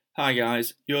Hi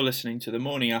guys, you're listening to the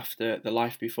morning after the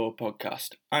Life Before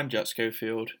podcast. I'm Jet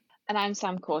Schofield. And I'm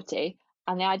Sam Corty.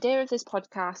 And the idea of this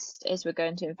podcast is we're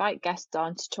going to invite guests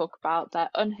on to talk about their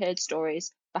unheard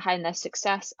stories behind their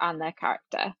success and their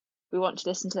character. We want to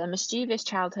listen to their mischievous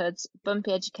childhoods,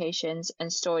 bumpy educations,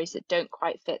 and stories that don't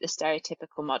quite fit the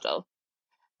stereotypical model.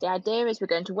 The idea is we're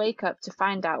going to wake up to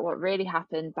find out what really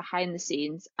happened behind the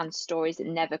scenes and stories that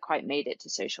never quite made it to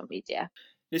social media.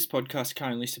 This podcast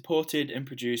kindly supported and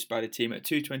produced by the team at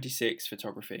 226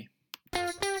 Photography.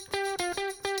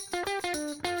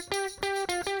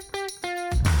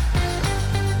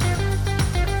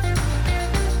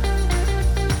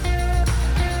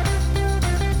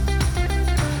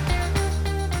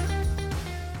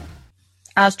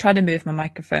 I was trying to move my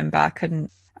microphone, but I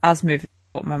couldn't. I was moving,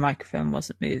 but my microphone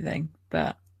wasn't moving,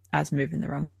 but I was moving the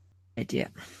wrong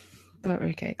idiot. But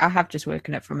okay, I have just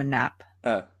woken up from a nap.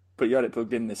 Oh, but you had it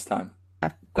plugged in this time.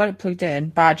 I've got it plugged in,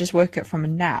 but I just woke up from a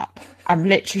nap. I'm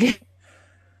literally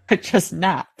I just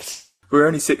napped. We're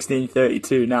only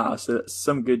 16:32 now, so that's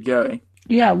some good going.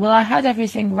 Yeah, well, I had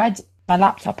everything ready, my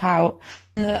laptop out.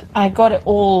 I got it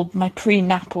all, my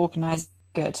pre-nap organised.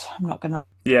 Good. I'm not gonna.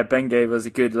 Yeah, Ben gave us a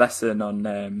good lesson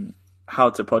on how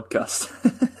to podcast.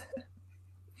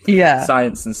 Yeah.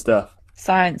 Science and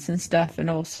stuff. And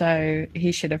also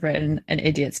he should have written an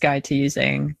idiot's guide to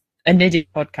using an idiot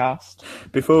podcast.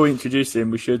 Before we introduce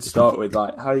him, we should start with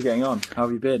how are you getting on? How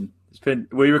have you been?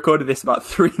 We recorded this about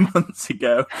 3 months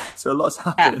ago, so a lot's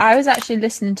happened. I was actually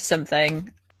listening to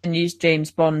something. A new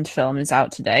James Bond film is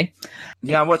out today.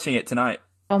 Yeah, I'm watching it tonight.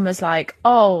 One was like,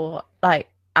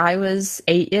 I was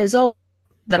 8 years old.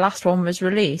 The last one was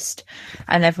released.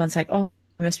 And everyone's like, oh,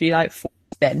 it must be like 4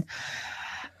 then.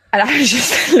 And I was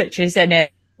just literally saying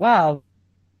it, wow,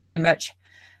 pretty much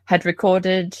had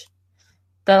recorded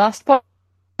the last part.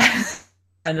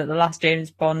 And that the last James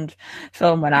Bond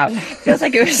film went out. It feels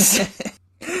like it was...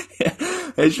 Yeah,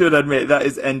 I should admit, that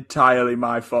is entirely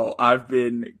my fault. I've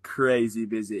been crazy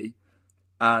busy.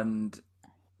 And...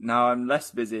 now I'm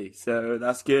less busy, so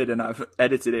that's good, and I've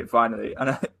edited it finally.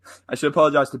 And I should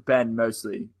apologise to Ben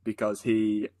mostly, because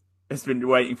he has been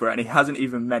waiting for it, and he hasn't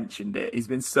even mentioned it. He's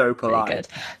been so polite. Very good.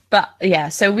 But yeah,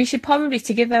 so we should probably,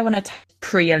 to give everyone a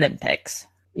pre-Olympics.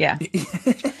 Yeah.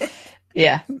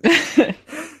 Yeah.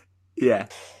 Yeah.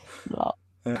 What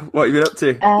have you been up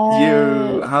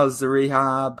to? How's the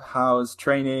rehab? How's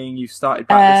training? You've started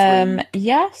back this week.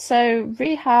 Yeah, so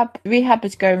rehab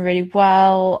is going really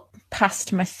well.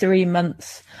 Past my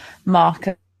 3-month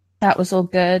marker. That was all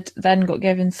good. Then got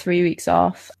given 3 weeks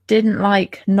off. Didn't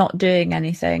like not doing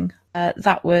anything.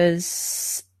 That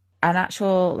was an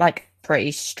actual,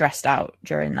 pretty stressed out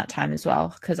during that time as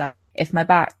well. Because if my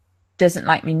back doesn't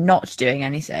like me not doing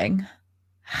anything,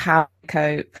 how to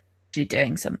cope to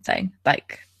doing something?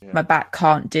 My back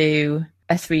can't do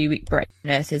a 3-week break.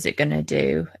 On earth is it going to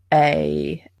do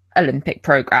a Olympic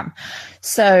program?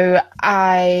 So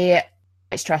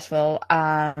it's stressful.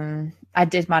 I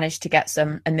did manage to get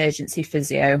some emergency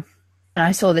physio, and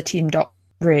I saw the team doc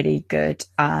really good,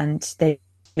 and they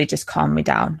just calmed me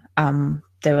down.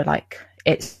 They were like,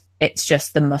 it's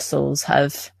just the muscles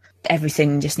have,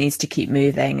 everything just needs to keep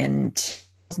moving, and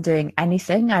I wasn't doing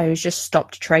anything. I was just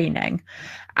stopped training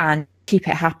and keep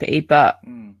it happy, but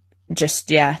just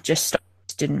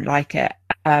stopped, didn't like it.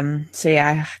 So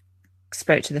yeah, I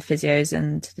spoke to the physios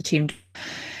and the team.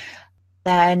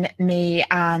 Then me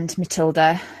and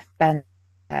Matilda, Ben's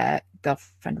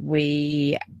girlfriend,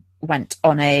 we went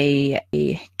on a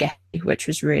getaway, which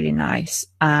was really nice,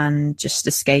 and just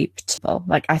escaped. Well,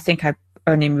 I think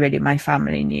only really my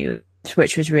family knew,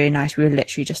 which was really nice. We were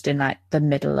literally just in the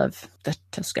middle of the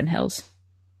Tuscan Hills.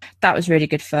 That was really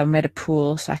good fun. We had a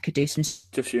pool, so I could do some...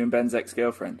 Just you and Ben's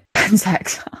ex-girlfriend? Ben's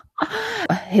ex.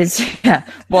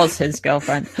 Was his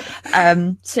girlfriend.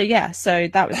 So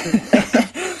that was really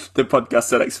the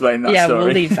podcast will explain that story. Yeah,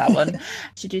 we'll leave that one.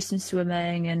 To do some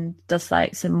swimming and just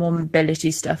some more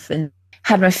mobility stuff, and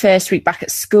had my first week back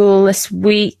at school this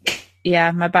week.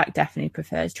 Yeah, my back definitely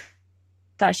prefers.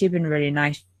 It's actually been really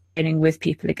nice training with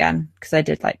people again, because I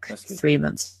did 3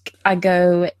 months. I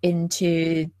go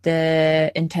into the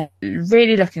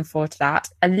really looking forward to that.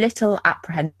 A little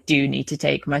apprehensive. Do need to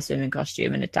take my swimming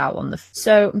costume and a towel on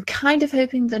so I'm kind of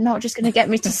hoping they're not just going to get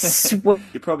me to swim.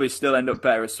 You probably still end up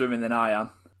better at swimming than I am.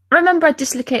 Remember, I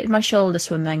dislocated my shoulder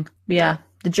swimming. Yeah,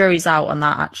 the jury's out on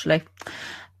that, actually.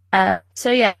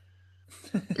 So yeah,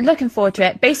 looking forward to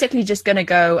it. Basically just going to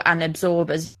go and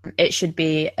absorb, as it should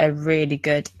be a really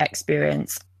good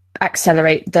experience.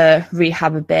 Accelerate the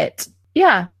rehab a bit.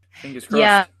 Yeah. Fingers crossed.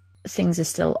 Yeah, things are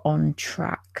still on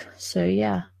track. So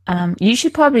yeah. You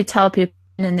should probably tell people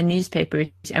in the newspaper,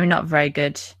 not very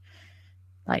good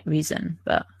reason,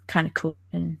 but kind of cool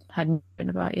and hadn't been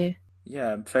about you.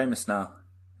 Yeah, I'm famous now.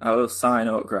 I will sign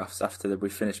autographs after we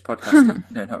finish podcasting.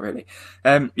 No, not really.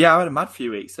 Yeah, I had a mad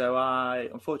few weeks. So I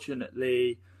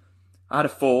had a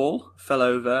fall, fell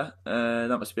over.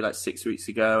 That must be like 6 weeks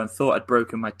ago, and thought I'd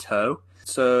broken my toe.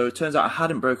 So it turns out I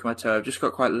hadn't broken my toe. I've just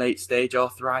got quite late stage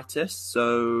arthritis.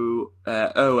 So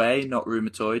OA, not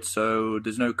rheumatoid. So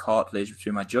there's no cartilage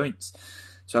between my joints.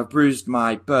 So I've bruised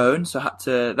my bone. So that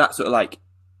sort of like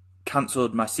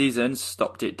cancelled my season,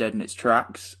 stopped it dead in its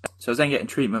tracks. So I was then getting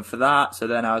treatment for that. So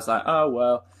then I was like, oh,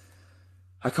 well,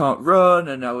 I can't run.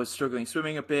 And I was struggling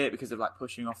swimming a bit because of like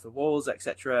pushing off the walls,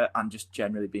 etc. And just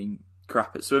generally being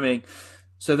crap at swimming.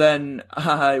 So then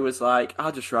I was like,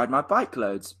 I'll just ride my bike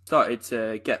loads. Started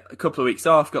to get a couple of weeks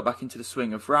off, got back into the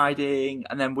swing of riding.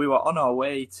 And then we were on our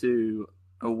way to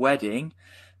a wedding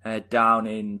down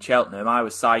in Cheltenham. I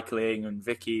was cycling and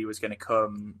Vicky was going to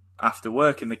come after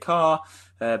work in the car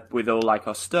with all like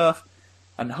our stuff.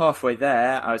 And halfway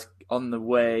there, I was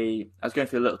going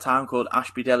through a little town called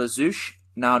Ashby de la Zouch,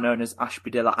 now known as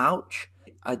Ashby de la Ouch.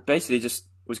 I basically just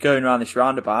was going around this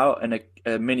roundabout, and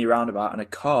a mini roundabout, and a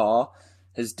car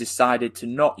has decided to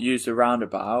not use the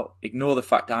roundabout, ignore the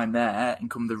fact I'm there,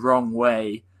 and come the wrong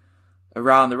way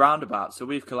around the roundabout. So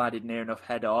we've collided near enough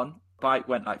head on. Bike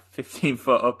went like 15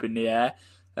 foot up in the air.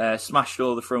 Smashed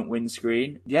all the front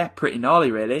windscreen. Yeah, pretty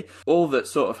gnarly, really. All that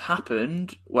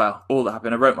happened,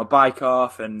 I wrote my bike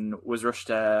off and was rushed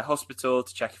to hospital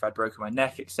to check if I'd broken my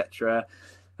neck, etc.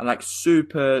 And like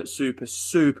super, super,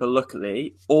 super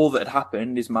luckily, all that had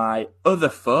happened is my other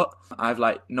foot, I've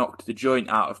like knocked the joint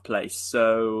out of place.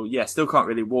 So yeah, still can't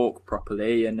really walk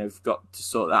properly and have got to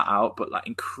sort that out, but like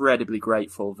incredibly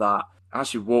grateful that I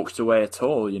actually walked away at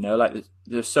all, like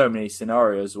there's so many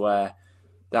scenarios where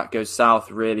that goes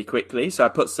south really quickly. So I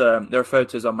put there are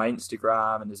photos on my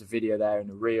Instagram and there's a video there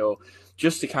and a reel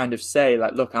just to kind of say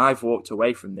like, look, I've walked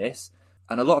away from this.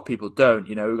 And a lot of people don't,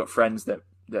 we've got friends that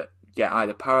get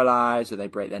either paralyzed or they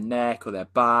break their neck or their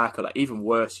back or like even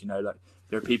worse, like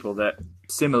there are people that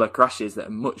similar crashes that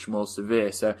are much more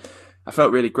severe. So I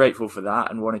felt really grateful for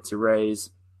that and wanted to raise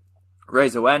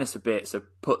awareness a bit. So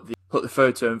put the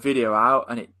photo and video out,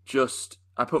 and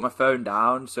I put my phone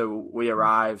down. So we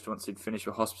arrived once we'd finished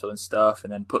with hospital and stuff,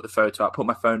 and then put the photo out, put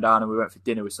my phone down, and we went for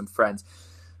dinner with some friends.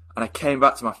 And I came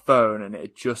back to my phone and it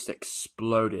had just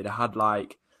exploded.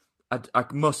 I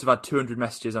must have had 200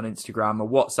 messages on Instagram. My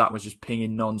WhatsApp was just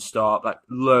pinging non-stop, like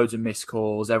loads of missed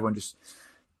calls, everyone just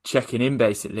checking in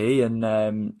basically.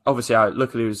 And obviously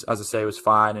luckily was, as I say, was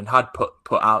fine and had put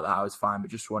out that I was fine,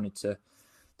 but just wanted to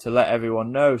let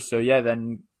everyone know. So yeah,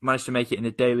 then managed to make it in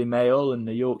the Daily Mail and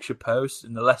the Yorkshire Post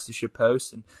and the Leicestershire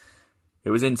Post, and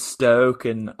it was in Stoke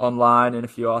and online in a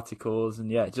few articles,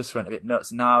 and yeah, it just went a bit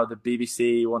nuts. Now the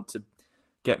BBC want to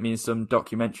get me in some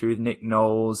documentary with Nick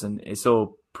Knowles, and it's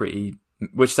all pretty,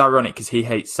 which is ironic because he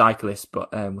hates cyclists,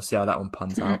 but we'll see how that one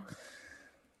pans out.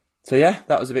 So yeah,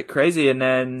 that was a bit crazy. And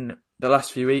then the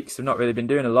last few weeks I've not really been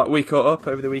doing a lot. We caught up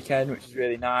over the weekend, which was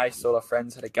really nice. All our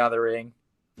friends had a gathering.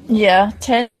 Yeah,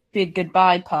 turned to be a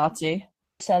goodbye party,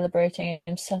 celebrating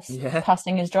him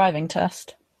passing his driving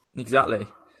test. Exactly.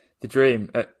 The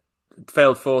dream.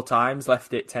 Failed 4 times,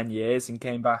 left it 10 years and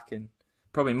came back in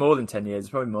probably more than 10 years,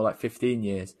 probably more like 15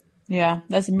 years. Yeah,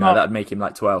 there's a No, that'd make him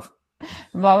like 12.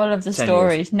 Moral of the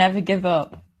story is never give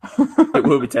up. It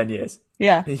will be 10 years.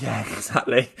 Yeah. Yeah,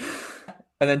 exactly.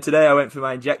 And then today I went for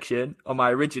my injection on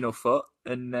my original foot,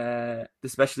 and the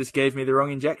specialist gave me the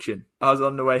wrong injection. I was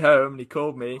on the way home and he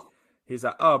called me. He's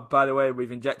like, oh, by the way,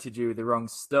 we've injected you with the wrong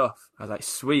stuff. I was like,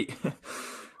 sweet.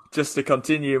 Just to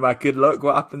continue my good luck,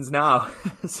 what happens now?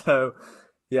 So,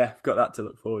 yeah, I've got that to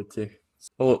look forward to.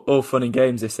 All fun and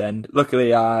games this end.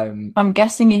 Luckily, I'm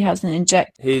guessing he hasn't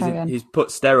injected. He's put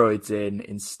steroids in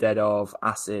instead of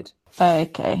acid.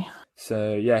 Okay.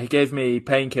 So, yeah, he gave me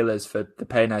painkillers for the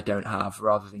pain I don't have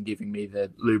rather than giving me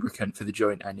the lubricant for the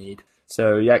joint I need.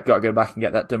 So, yeah, got to go back and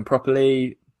get that done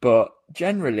properly. But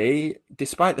generally,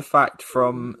 despite the fact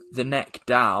from the neck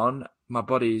down, my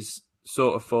body's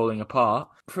sort of falling apart.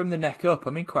 From the neck up,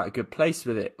 I'm in quite a good place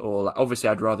with it all. Obviously,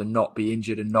 I'd rather not be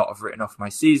injured and not have written off my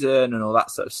season and all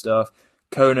that sort of stuff.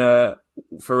 Kona,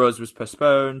 for us, was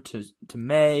postponed to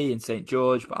May in St.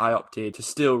 George, but I opted to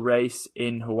still race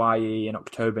in Hawaii in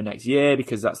October next year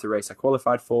because that's the race I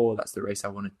qualified for. That's the race I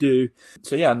want to do.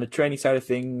 So yeah, on the training side of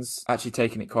things, actually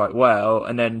taking it quite well.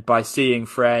 And then by seeing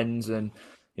friends and,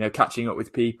 catching up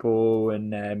with people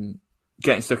and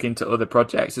getting stuck into other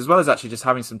projects, as well as actually just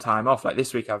having some time off. Like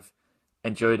this week, I've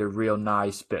enjoyed a real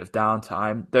nice bit of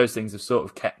downtime. Those things have sort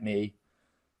of kept me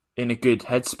in a good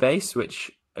headspace,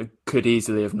 which could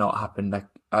easily have not happened. Like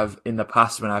I've in the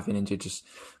past when I've been injured just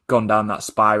gone down that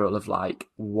spiral of like,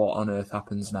 what on earth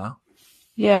happens now?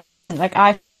 Yeah, like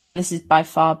this has by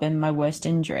far been my worst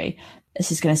injury.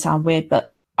 This is going to sound weird,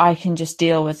 but I can just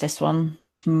deal with this one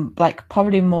like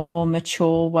probably more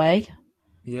mature way.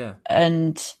 Yeah.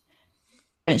 And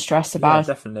don't stress about it.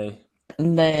 Definitely.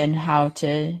 Learn how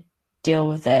to deal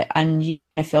with it. And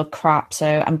I feel crap,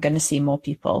 so I'm going to see more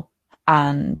people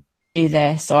and do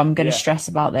this, or I'm going to stress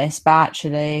about this. But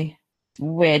actually,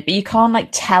 weird. But you can't like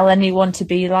tell anyone to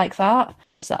be like that.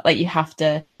 So like you have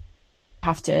to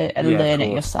learn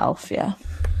it yourself. Yeah.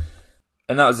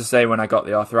 And that was the same when I got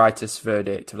the arthritis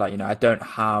verdict of like, I don't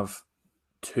have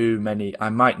I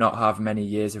might not have many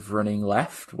years of running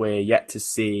left. We're yet to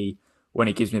see when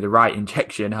it gives me the right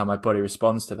injection, how my body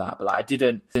responds to that. But like, I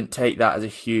didn't take that as a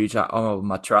huge, like, oh,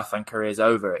 my triathlon career is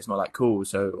over. It's more like, cool.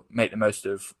 So make the most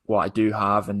of what I do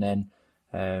have, and then,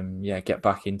 get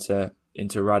back into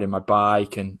riding my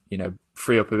bike and,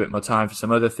 free up a bit more time for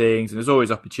some other things. And there's always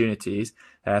opportunities.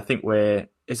 I think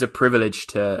it's a privilege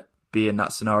to be in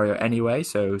that scenario anyway.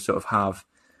 So sort of have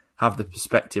the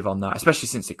perspective on that, especially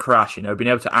since the crash, being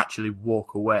able to actually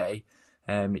walk away.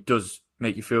 It does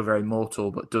make you feel very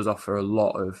mortal, but does offer a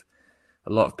lot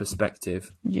of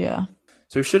perspective. Yeah.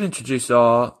 So we should introduce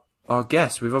our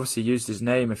guest. We've obviously used his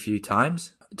name a few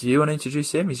times. Do you want to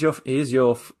introduce him? He is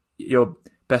your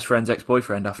best friend's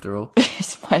ex-boyfriend, after all.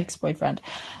 It's my ex-boyfriend.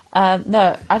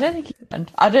 No, I don't think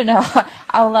I don't know.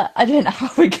 I don't know how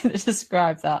we're going to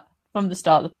describe that from the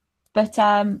start. But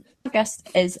our guest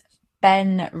is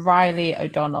Ben Reilly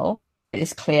O'Donnell. It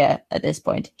is clear at this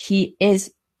point. He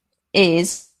is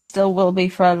still will be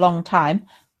for a long time,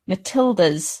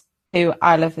 Matilda's, who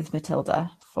I lived with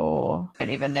Matilda for, I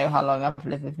don't even know how long I've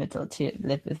lived with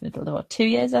Matilda, what, 2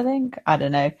 years, I think? I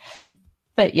don't know.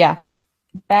 But yeah,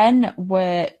 Ben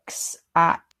works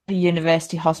at the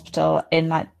university hospital in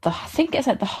like I think it's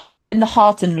like in the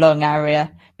heart and lung area.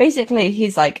 Basically,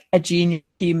 he's like a genius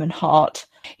human heart.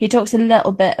 He talks a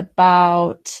little bit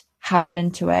about how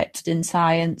into it in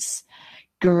science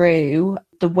grew,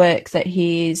 the work that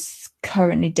he's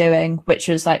currently doing, which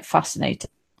was like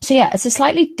fascinating. So yeah, it's a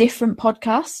slightly different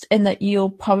podcast in that you'll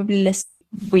probably listen.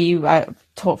 We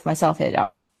talk for myself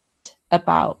here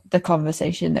about the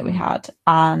conversation that we had,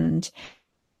 and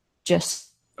just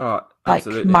like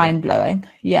mind blowing.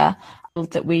 Yeah,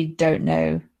 that we don't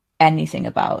know anything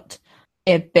about.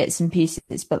 Bits and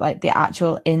pieces, but like the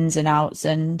actual ins and outs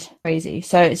and crazy.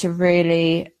 So it's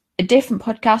a different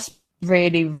podcast,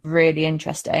 really, really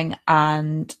interesting.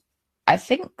 And I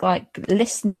think like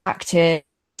listen back to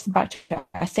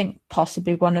I think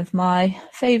possibly one of my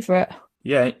favourite.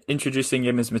 Yeah, introducing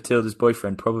him as Matilda's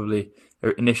boyfriend probably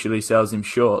initially sells him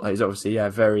short. He's obviously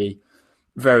very,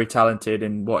 very talented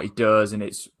in what he does, and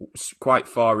it's quite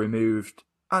far removed.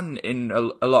 And in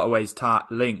a lot of ways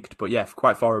linked, but yeah,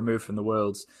 quite far removed from the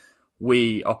worlds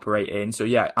we operate in. So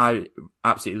yeah, I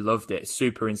absolutely loved it.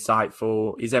 Super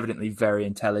insightful. He's evidently very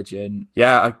intelligent.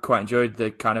 Yeah, I quite enjoyed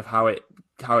the kind of how it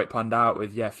panned out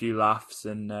with a few laughs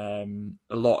and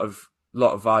a lot of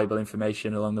valuable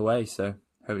information along the way. So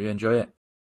hope you enjoy it.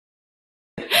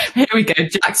 Here we go.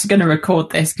 Jack's going to record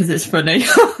this because it's funny.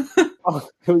 Oh,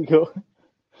 here we go.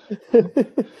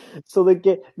 So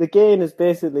the gain is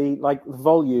basically like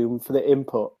volume for the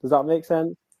input. Does that make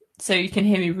sense? So you can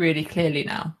hear me really clearly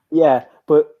now. Yeah,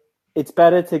 but it's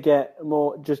better to get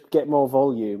more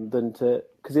volume than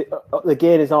because the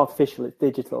gain is artificial. It's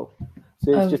digital,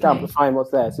 so it's just amplifying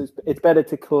what's there. So it's better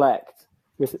to collect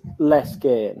with less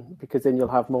gain because then you'll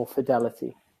have more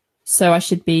fidelity. So I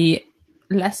should be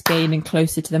less gain and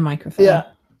closer to the microphone. Yeah.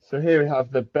 So here we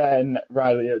have the Ben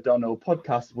Reilly O'Donnell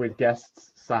podcast with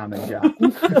guests Sam and Jack.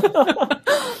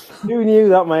 Who knew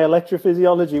that my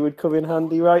electrophysiology would come in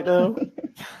handy right now?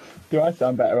 Do I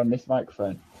sound better on this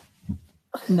microphone?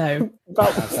 No.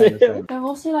 About the same. There are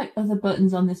also like other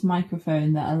buttons on this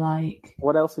microphone that are like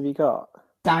What else have you got?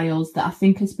 dials that I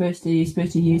think you're supposed to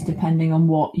use depending on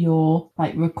what you're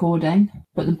like recording.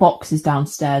 But the box is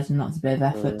downstairs, and that's a bit of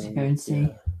effort to go and see.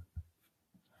 Yeah.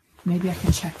 Maybe I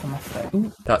can check on my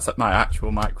phone. That's my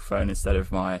actual microphone instead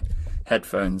of my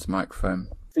headphones microphone.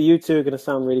 So you two are going to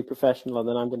sound really professional, and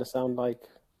then I'm going to sound like...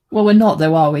 Well, we're not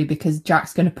though, are we? Because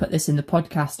Jack's going to put this in the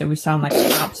podcast and we sound like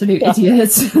absolute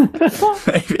idiots.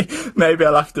 maybe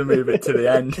I'll have to move it to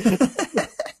the end.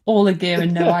 All the gear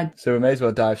and no idea. So we may as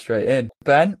well dive straight in.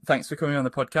 Ben, thanks for coming on the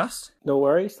podcast. No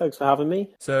worries. Thanks for having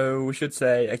me. So we should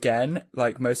say again,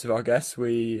 like most of our guests,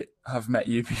 we have met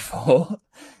you before.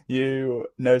 You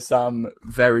know Sam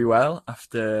very well.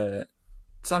 After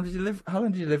Sam, how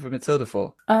long did you live with Matilda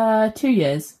for? 2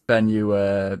 years. Ben, you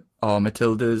were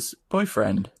Matilda's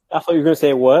boyfriend. I thought you were going to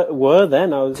say were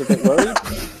then. I was a bit worried.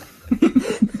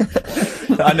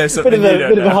 I know something bit you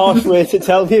don't of a harsh way to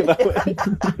tell me about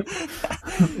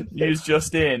it. News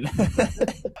just in.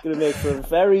 It's going to make for a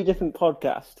very different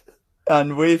podcast.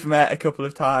 And we've met a couple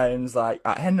of times, like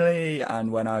at Henley,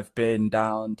 and when I've been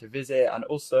down to visit, and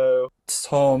also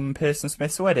Tom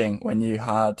Pearson-Smith's wedding when you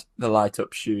had the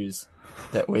light-up shoes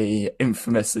that we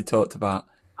infamously talked about.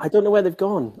 I don't know where they've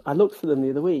gone. I looked for them the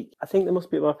other week. I think they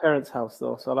must be at my parents' house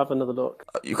though, so I'll have another look.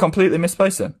 You completely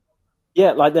misplaced them?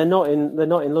 Yeah, like they're not in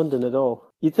London at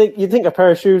all. You'd think a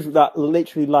pair of shoes that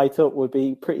literally light up would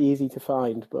be pretty easy to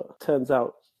find, but turns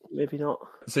out maybe not.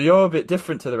 So you're a bit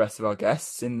different to the rest of our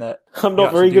guests in that I'm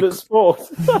not very good at sport.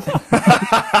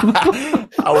 I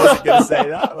wasn't going to say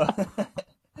that. But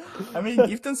I mean,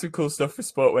 you've done some cool stuff for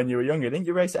sport when you were younger, didn't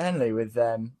you? Race at Henley with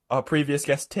our previous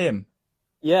guest, Tim.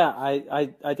 Yeah,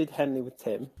 I did Henley with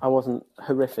Tim. I wasn't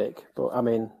horrific, but I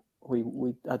mean,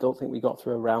 I don't think we got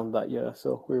through a round that year,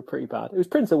 so we were pretty bad. It was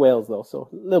Prince of Wales though, so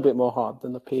a little bit more hard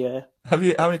than the PA. How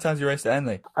many times have you raced at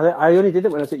Henley? I only did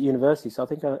it when I was at university, so I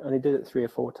think I only did it 3 or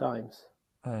 4 times.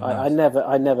 Oh, nice.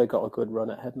 I never got a good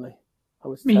run at Henley. I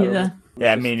was me terrible. neither.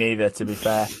 Yeah, me neither. To be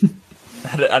fair,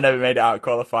 I never made it out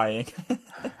qualifying.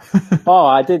 Oh,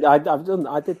 I did. I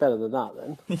did better than that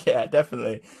then. Yeah,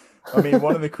 definitely. I mean,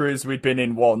 one of the crews we'd been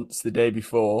in once the day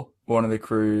before. One of the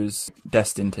crews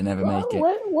destined to never make it.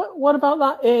 What about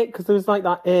that 8? Because there was like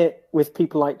that 8 with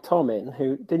people like Tom in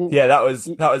who didn't. Yeah, that was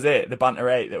it. The banter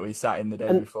 8 that we sat in the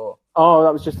day before. Oh,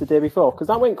 that was just the day before because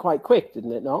that went quite quick,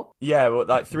 didn't it? Not. Yeah, well,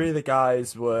 like 3 of the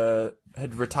guys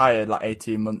had retired like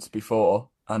 18 months before.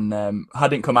 And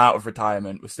hadn't come out of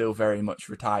retirement, were still very much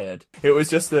retired. It was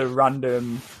just a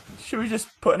random. Should we just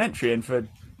put an entry in for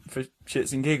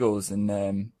shits and giggles?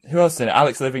 And who else in it?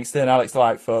 Alex Livingston, Alex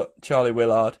Lightfoot, Charlie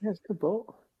Willard. Yeah, it's a good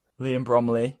boat. Liam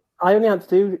Bromley. I only had to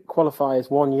do qualifiers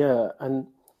 1 year, and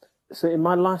so in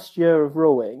my last year of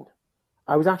rowing,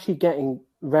 I was actually getting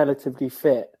relatively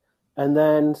fit. And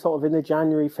then, sort of in the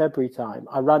January-February time,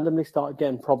 I randomly started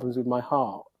getting problems with my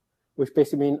heart, which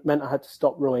basically meant I had to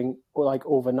stop rowing like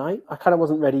overnight. I kind of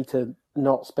wasn't ready to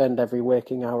not spend every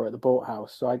waking hour at the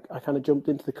boathouse, so I kind of jumped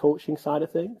into the coaching side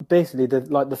of things. Basically, the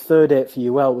third 8 for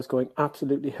UL was going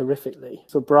absolutely horrifically.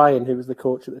 So Brian, who was the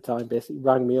coach at the time, basically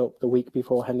rang me up the week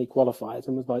before Henley qualifiers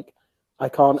and was like, "I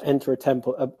can't enter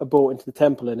a boat into the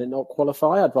Temple and it not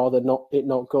qualify. I'd rather not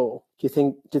go. Do you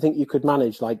think you could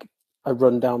manage like a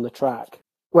run down the track?"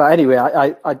 Well, anyway,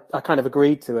 I kind of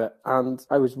agreed to it, and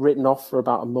I was written off for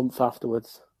about a month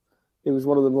afterwards. It was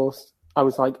one of the most. I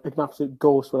was like an absolute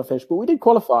ghost when I finished, but we did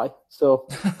qualify, so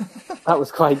that was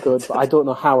quite good. But I don't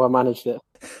know how I managed it.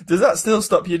 Does that still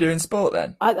stop you doing sport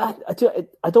then? I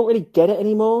don't really get it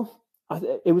anymore.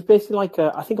 It was basically like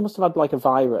I think I must have had like a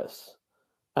virus,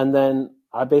 and then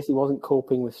I basically wasn't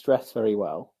coping with stress very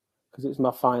well because it was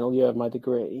my final year of my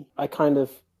degree. I kind of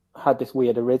had this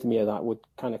weird arrhythmia that would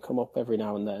kind of come up every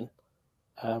now and then.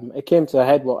 It came to a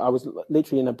head. I was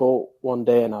literally in a boat one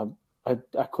day and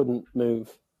I couldn't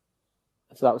move.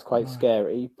 So that was quite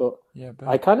scary, but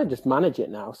I kind of just manage it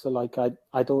now. So like I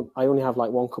only have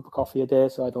like 1 cup of coffee a day,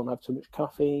 so I don't have too much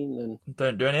caffeine and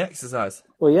don't do any exercise.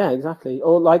 Well, yeah, exactly.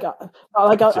 Or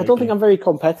I don't think I'm very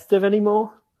competitive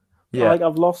anymore. Yeah, like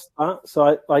I've lost that.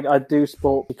 So I do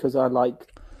sport because I like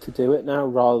to do it now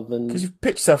rather than because you've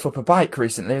picked yourself up a bike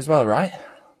recently as well, right?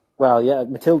 Well, yeah,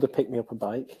 Matilda picked me up a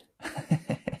bike.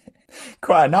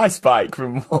 Quite a nice bike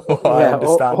from what I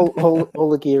understand. All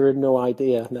the gear and no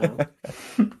idea now.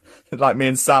 Like me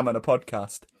and Sam on a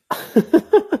podcast.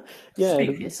 Yeah,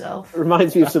 speak for yourself.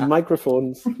 Reminds me of some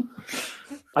microphones.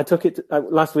 I took it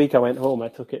last week. I went home. I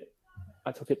took it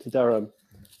to Durham,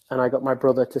 and I got my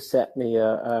brother to set me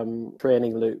a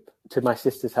training loop to my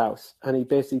sister's house, and he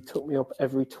basically took me up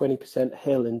every 20%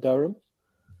 hill in Durham,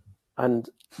 and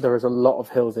there is a lot of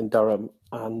hills in Durham,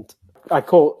 and I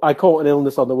caught an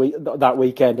illness on that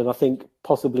weekend, and I think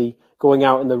possibly going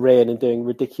out in the rain and doing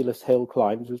ridiculous hill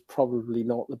climbs was probably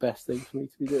not the best thing for me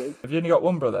to be doing. Have you only got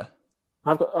one brother?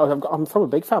 I'm from a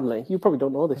big family. You probably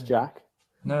don't know this, Jack.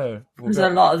 No. There's a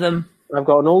lot of them. I've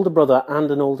got an older brother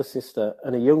and an older sister,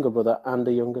 and a younger brother and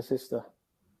a younger sister.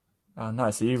 Oh,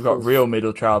 nice. So you've got real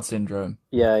middle child syndrome.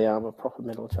 Yeah, I'm a proper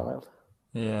middle child.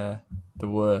 Yeah, the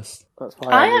worst. That's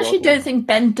why I actually don't think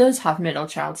Ben does have middle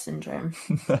child syndrome.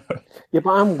 Yeah, but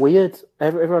I'm weird.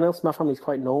 Everyone else in my family is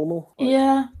quite normal.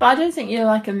 Yeah, but I don't think you're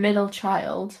like a middle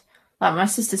child. Like, my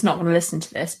sister's not going to listen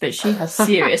to this, but she has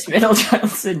serious middle child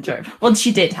syndrome. Well,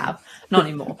 she did have, not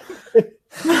anymore.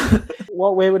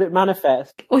 What way would it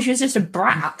manifest? Well, she was just a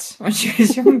brat when she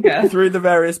was younger. Through the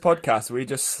various podcasts, we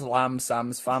just slam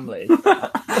Sam's family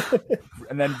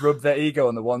and then rub their ego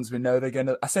on the ones we know they're going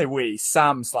to... I say we,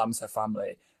 Sam slams her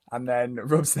family and then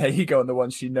rubs their ego on the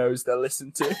ones she knows they'll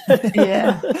listen to.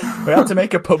 Yeah. We had to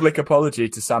make a public apology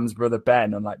to Sam's brother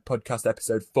Ben on like podcast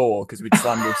episode 4 because we'd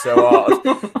slammed him so hard.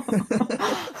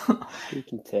 You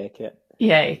can take it.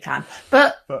 Yeah, you can.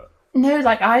 But no,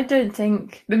 like, I don't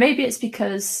think... But maybe it's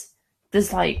because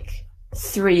there's, like,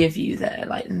 3 of you that are,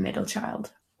 like, the middle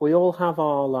child. We all have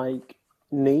our, like,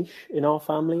 niche in our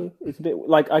family. It's a bit...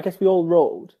 Like, I guess we all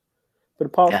rode. But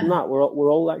apart from that, we're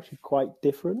all actually quite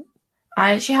different.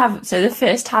 I actually have... So the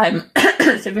first time...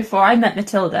 so before I met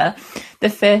Matilda, the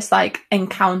first, like,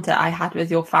 encounter I had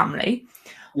with your family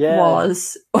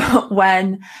was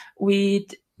when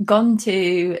we'd gone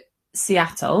to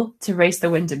Seattle to race the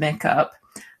Windermere Cup.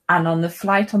 And on the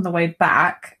flight on the way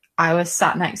back, I was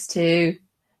sat next to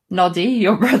Noddy,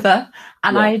 your brother,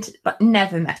 and I'd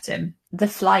never met him. The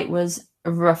flight was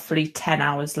roughly 10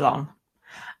 hours long.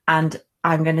 And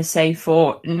I'm going to say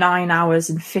for 9 hours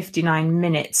and 59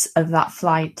 minutes of that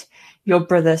flight, your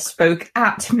brother spoke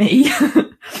at me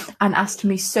and asked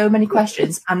me so many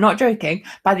questions. I'm not joking.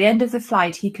 By the end of the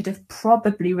flight, he could have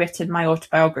probably written my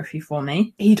autobiography for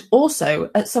me. He'd also,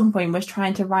 at some point, was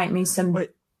trying to write me some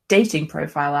dating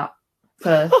profile up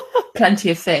for Plenty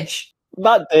of Fish.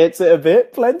 That dates it a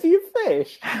bit. Plenty of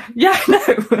Fish. Yeah, no,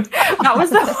 that was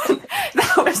the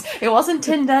one. It wasn't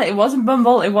Tinder, it wasn't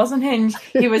Bumble, it wasn't Hinge.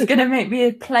 He was going to make me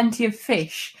a Plenty of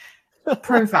Fish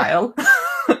profile.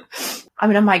 I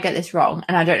mean, I might get this wrong,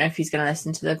 and I don't know if he's going to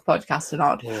listen to the podcast or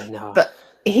not. Yeah, no. But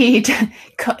he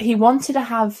wanted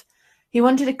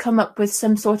to come up with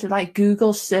some sort of like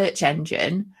Google search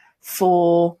engine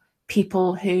for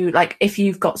people who, like, if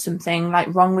you've got something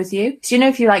like wrong with you. So, you know,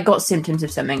 if you like got symptoms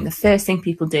of something, the first thing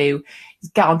people do is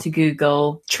get onto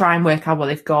Google, try and work out what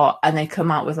they've got, and they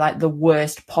come out with like the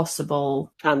worst possible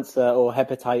cancer or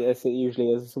hepatitis. It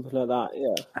usually is something like that.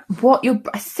 Yeah.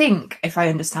 I think, if I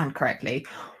understand correctly,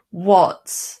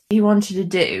 what he wanted to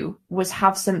do was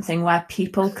have something where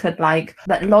people could like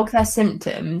log their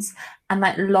symptoms and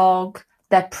like log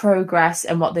their progress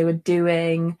and what they were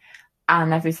doing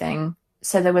and everything.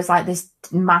 So there was like this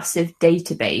massive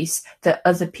database that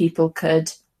other people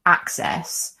could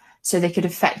access so they could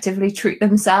effectively treat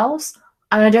themselves.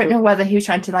 And I don't know whether he was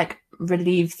trying to like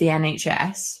relieve the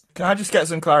NHS. Can I just get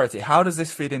some clarity? How does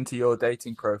this feed into your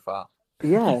dating profile?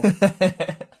 Yeah.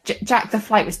 Jack, the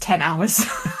flight was 10 hours.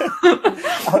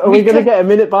 Are we going to get a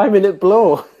minute-by-minute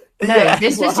blow? No,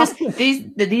 this was just...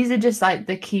 These are just like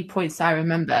the key points I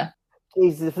remember.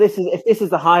 Jesus, if this is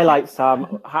the highlight,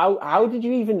 Sam, how did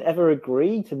you even ever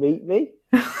agree to meet me?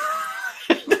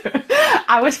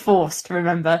 I was forced,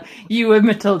 remember. You were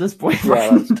Matilda's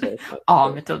boyfriend. Yeah, that's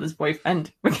true. Matilda's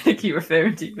boyfriend. We're going to keep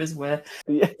referring to you as were.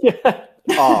 Yeah.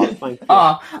 Thank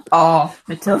you.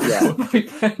 Matilda's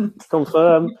boyfriend.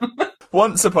 Confirm.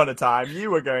 Once upon a time,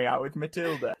 you were going out with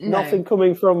Matilda. No. Nothing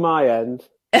coming from my end.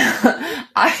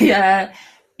 I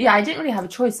didn't really have a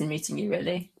choice in meeting you,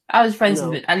 really. I was friends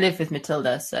with... I lived with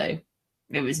Matilda, so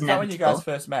it was Is inevitable. that when you guys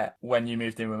first met? When you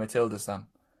moved in with Matilda, Sam?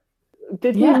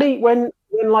 Did we meet when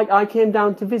like I came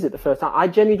down to visit the first time? I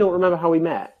genuinely don't remember how we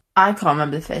met. I can't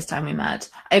remember the first time we met.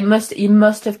 You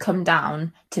must have come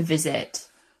down to visit.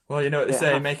 Well, you know what they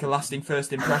say, make a lasting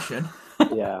first impression.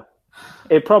 Yeah.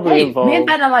 It probably involved... Me and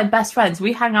Ben are like best friends.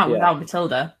 We hang out without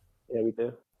Matilda. Yeah, we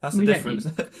do. That's the difference.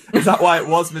 Is that why it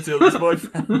was Matilda's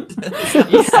boyfriend?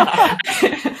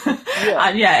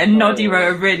 And Noddy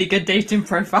wrote a really good dating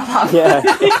profile. Yeah.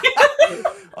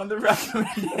 On the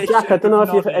recommendation. Jack, I don't know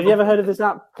if have you ever heard of this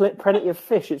app, Plenty of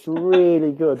Fish? It's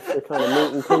really good for kind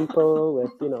of meeting people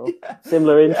with,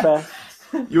 similar interests.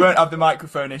 You won't have the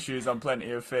microphone issues on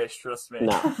Plenty of Fish, trust me.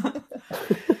 No.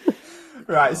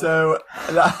 Right, so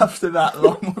after that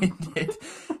long-winded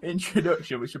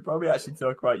introduction, we should probably actually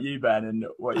talk about you, Ben, and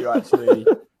what you actually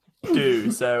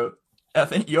do. So I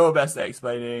think you're best at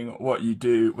explaining what you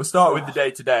do. We'll start with the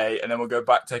day-to-day, and then we'll go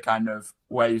back to kind of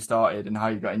where you started and how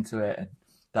you got into it and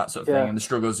that sort of thing, and the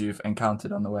struggles you've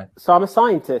encountered on the way. So I'm a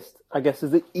scientist, I guess,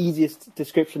 is the easiest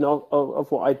description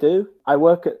of what I do. I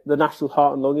work at the National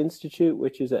Heart and Lung Institute,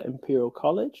 which is at Imperial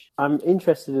College. I'm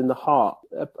interested in the heart,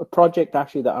 a project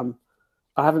actually that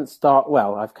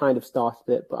I've kind of started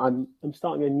it, but I'm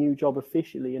starting a new job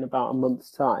officially in about a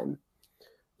month's time,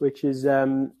 which is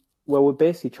where we're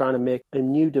basically trying to make a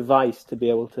new device to be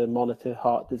able to monitor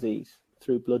heart disease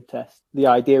through blood tests. The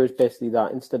idea is basically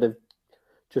that instead of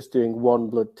just doing one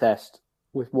blood test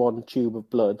with one tube of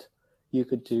blood, you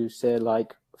could do, say,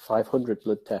 like 500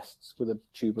 blood tests with a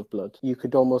tube of blood. You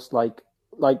could almost like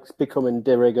becoming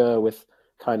de rigueur with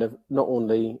kind of not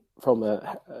only from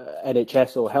a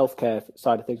NHS or healthcare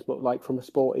side of things, but like from a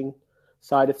sporting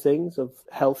side of things of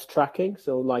health tracking.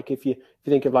 So like if you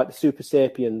think of like the Super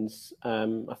Sapiens,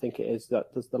 I think it is,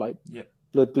 that does the like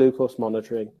blood glucose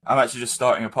monitoring. I'm actually just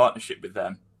starting a partnership with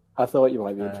them. I thought you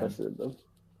might be interested in them.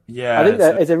 Yeah, I think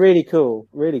that is a really cool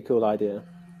idea.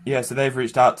 Yeah, so they've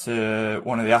reached out to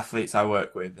one of the athletes I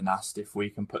work with and asked if we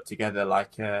can put together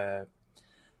like a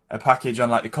package on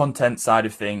like the content side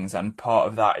of things, and part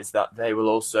of that is that they will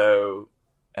also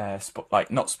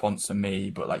not sponsor me,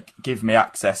 but like give me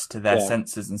access to their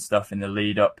sensors and stuff in the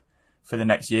lead up for the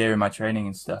next year in my training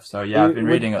and stuff. So yeah, I've been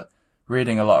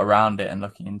reading a lot around it and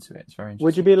looking into it. It's very interesting.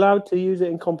 Would you be allowed to use it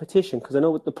in competition? Because I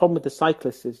know the problem with the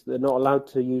cyclists is they're not allowed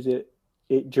to use it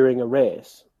during a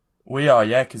race. We are,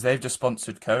 yeah, because they've just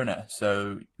sponsored Kona,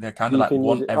 so they're kind of like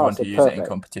want everyone to use it in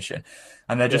competition,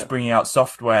 and they're just bringing out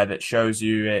software that shows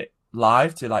you it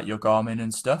live to like your Garmin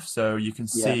and stuff, so you can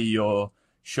see your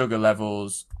sugar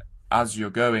levels as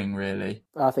you're going. Really,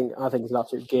 I think it's an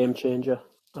absolute game changer.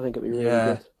 I think it'd be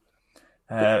really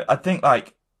good. I think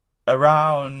like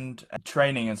around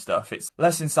training and stuff, it's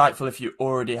less insightful if you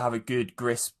already have a good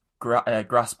grasp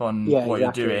on what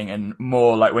you're doing, and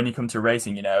more like when you come to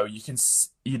racing,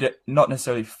 you not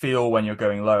necessarily feel when you're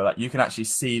going low. Like you can actually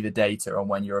see the data on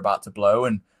when you're about to blow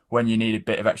and when you need a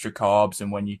bit of extra carbs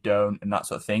and when you don't, and that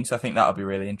sort of thing. So I think that'll be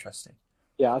really interesting.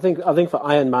 Yeah, I think for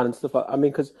Ironman and stuff,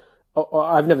 because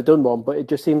I've never done one, but it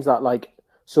just seems that like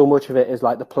so much of it is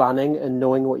like the planning and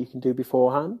knowing what you can do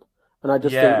beforehand. And I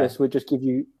just think this would just give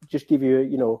you,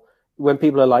 when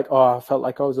people are like, oh, I felt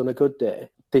like I was on a good day,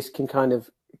 this can kind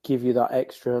of give you that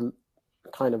extra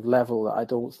kind of level that I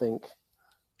don't think.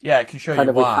 Yeah, it can show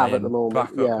you why at the moment.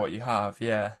 Back up what you have.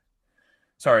 Yeah.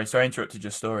 Sorry, I interrupted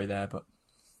your story there, but.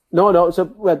 No. So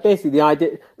basically the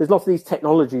idea, there's lots of these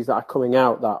technologies that are coming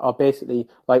out that are basically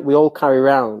like we all carry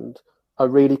around a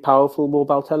really powerful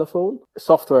mobile telephone.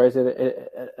 Software is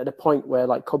at a point where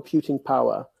like computing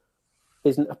power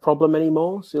isn't a problem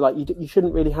anymore. So like you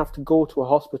shouldn't really have to go to a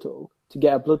hospital to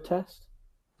get a blood test.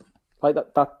 Like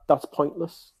that's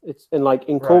pointless. It's in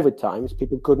COVID times,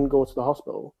 people couldn't go to the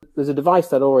hospital. There's a device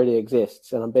that already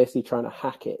exists, and I'm basically trying to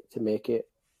hack it to make it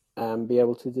be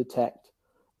able to detect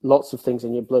lots of things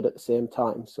in your blood at the same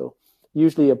time. So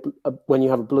usually when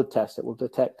you have a blood test, it will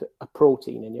detect a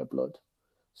protein in your blood.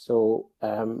 So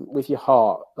with your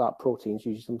heart, that protein is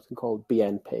usually something called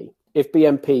BNP. If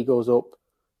BNP goes up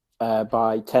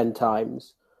by 10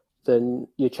 times, then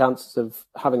your chances of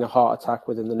having a heart attack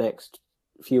within the next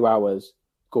few hours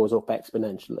goes up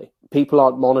exponentially. People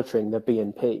aren't monitoring their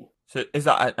BNP. So is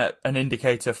that an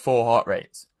indicator for heart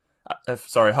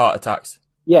attacks?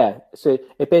 Yeah. So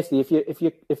it basically,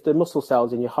 if the muscle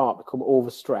cells in your heart become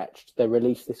overstretched, they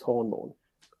release this hormone.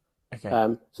 Okay.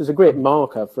 So it's a great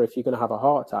marker for if you're going to have a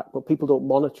heart attack, but people don't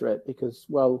monitor it because,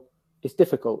 well, it's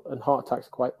difficult and heart attacks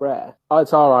are quite rare.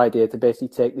 It's our idea to basically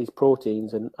take these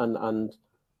proteins and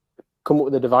come up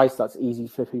with a device that's easy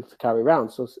for people to carry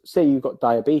around. So say you've got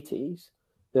diabetes,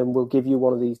 then we'll give you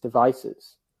one of these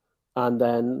devices. And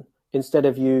then instead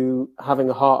of you having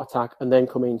a heart attack and then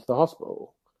coming into the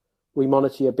hospital, we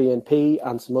monitor your BNP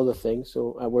and some other things.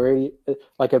 So we're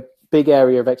like a big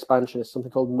area of expansion is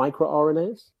something called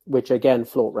microRNAs, which again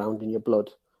float around in your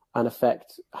blood and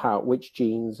affect which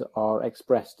genes are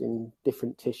expressed in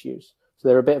different tissues. So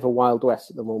they're a bit of a Wild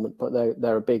West at the moment, but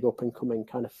they're a big up-and-coming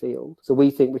kind of field. So we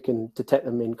think we can detect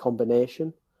them in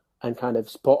combination and kind of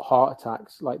spot heart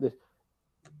attacks.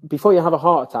 Before you have a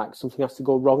heart attack, something has to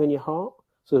go wrong in your heart.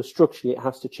 So structurally, it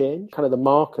has to change. Kind of the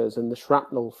markers and the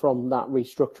shrapnel from that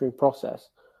restructuring process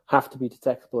have to be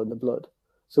detectable in the blood.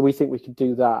 So we think we could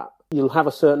do that. You'll have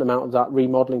a certain amount of that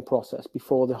remodeling process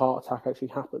before the heart attack actually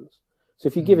happens. So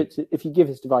if you give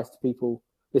this device to people,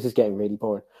 this is getting really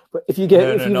boring. But if you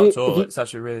get not at all. It's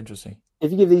actually really interesting.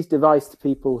 If you give these devices to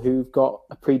people who've got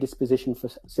a predisposition for,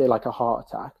 say, like a heart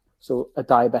attack, so a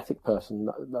diabetic person,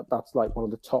 that's like one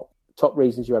of the top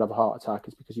reasons you would have a heart attack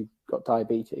is because you've got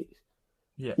diabetes.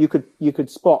 Yeah. You could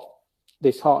spot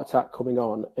this heart attack coming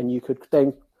on, and you could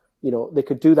then, they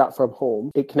could do that from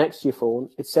home. It connects to your phone.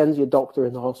 It sends your doctor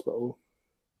in the hospital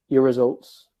your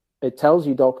results. It tells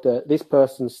you, doctor, this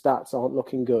person's stats aren't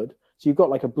looking good. So you've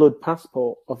got like a blood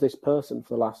passport of this person for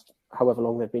the last however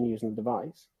long they've been using the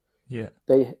device. Yeah.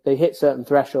 They hit certain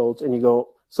thresholds and you go,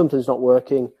 something's not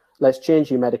working. Let's change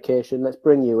your medication. Let's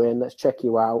bring you in. Let's check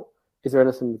you out. Is there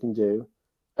anything we can do?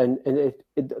 And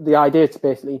the idea is to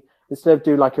basically, instead of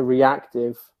do like a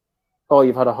reactive, oh,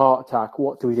 you've had a heart attack,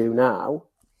 what do we do now?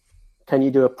 Can you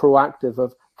do a proactive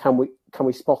of, can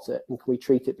we spot it and can we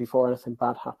treat it before anything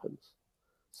bad happens?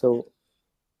 So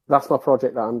that's my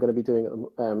project that I'm going to be doing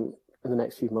in the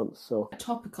next few months. So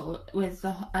topical with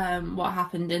the what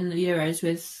happened in the Euros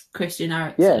with Christian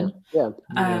Eriksen,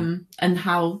 and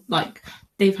how like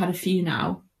they've had a few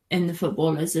now in the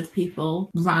footballers of people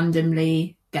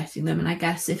randomly getting them. And I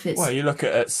guess if it's you look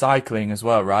at cycling as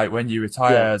well, right? When you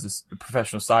retire as a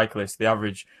professional cyclist, the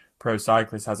average pro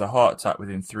cyclist has a heart attack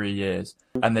within 3 years,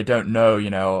 and they don't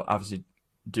know, obviously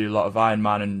do a lot of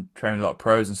Ironman and train a lot of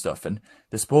pros and stuff, and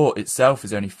the sport itself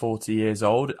is only 40 years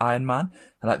old, Ironman,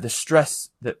 and like the stress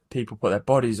that people put their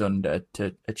bodies under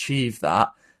to achieve that,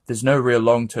 there's no real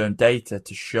long-term data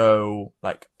to show,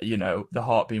 like, the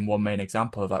heart being one main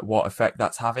example of like what effect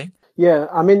that's having. Yeah,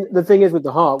 I mean, the thing is with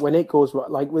the heart, when it goes,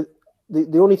 like with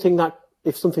the only thing that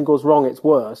if something goes wrong, it's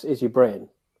worse, is your brain.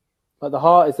 Like the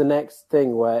heart is the next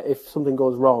thing where if something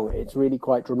goes wrong, it's really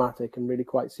quite dramatic and really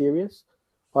quite serious.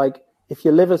 Like if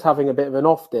your liver's having a bit of an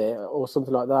off day or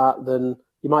something like that, then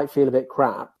you might feel a bit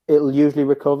crap. It'll usually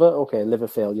recover. Okay, liver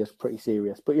failure is pretty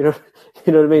serious, but you know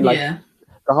what I mean? Like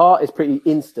the heart is pretty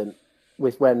instant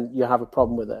with when you have a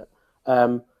problem with it.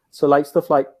 So like stuff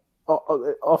like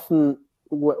often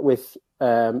with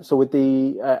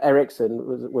the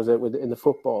Eriksen was in the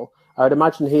football, I would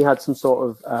imagine he had some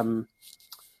sort of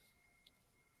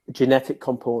genetic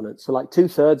component. So like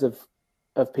 2/3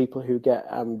 of people who get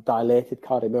dilated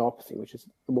cardiomyopathy, which is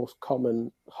the most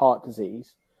common heart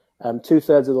disease,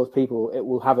 2/3 of those people, it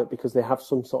will have it because they have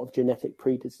some sort of genetic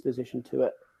predisposition to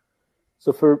it.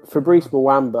 So Fabrice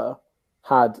Muamba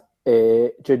had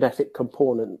a genetic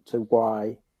component to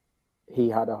why he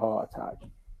had a heart attack.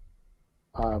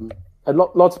 And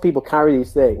lots of people carry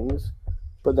these things,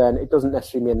 but then it doesn't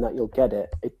necessarily mean that you'll get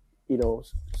it.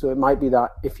 So it might be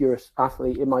that if you're an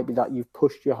athlete, it might be that you've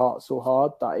pushed your heart so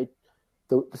hard that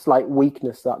the slight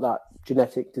weakness that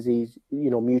genetic disease,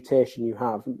 mutation you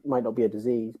have, might not be a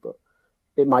disease, but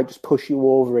it might just push you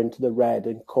over into the red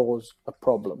and cause a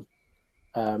problem.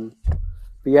 But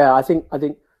yeah, I think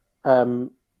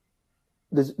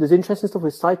there's interesting stuff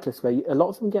with cyclists where a lot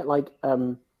of them get like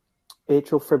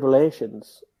atrial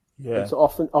fibrillations. Yeah. And so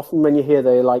often when you hear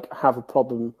they like have a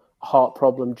heart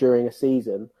problem during a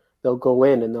season, they'll go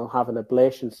in and they'll have an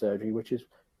ablation surgery, which is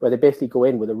where they basically go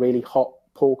in with a really hot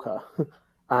poker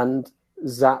and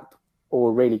zap, or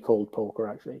a really cold poker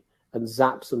actually, and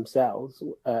zaps themselves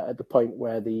at the point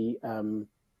where the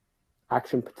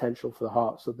action potential for the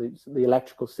heart, so the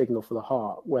electrical signal for the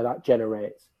heart, where that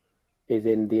generates, is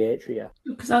in the atria.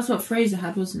 Because that's what Fraser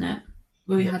had, wasn't it?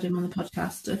 We had him on the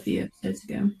podcast a few episodes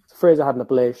ago. Fraser had an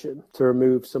ablation to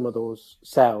remove some of those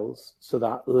cells so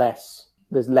that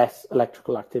there's less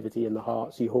electrical activity in the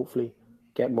heart, so you hopefully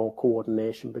get more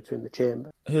coordination between the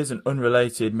chambers. Here's an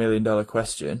unrelated $1 million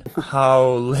question.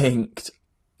 How linked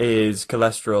is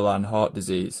cholesterol and heart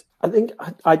disease? I think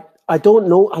I don't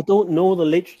know. I don't know the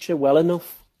literature well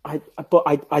enough. But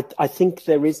I think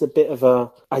there is a bit of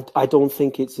I don't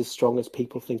think it's as strong as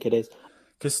people think it is.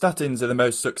 Because statins are the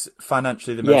most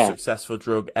successful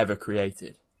drug ever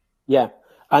created. Yeah,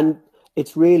 and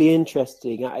it's really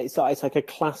interesting. It's like a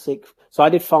classic. So I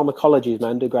did pharmacology as my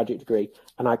undergraduate degree,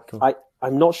 and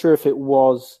I'm not sure if it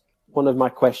was one of my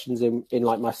questions in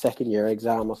like my second year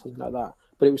exam or something like that,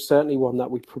 but it was certainly one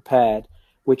that we prepared,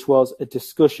 which was a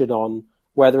discussion on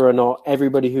whether or not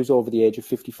everybody who's over the age of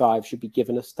 55 should be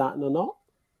given a statin or not,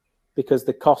 because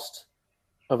the cost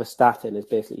of a statin is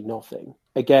basically nothing.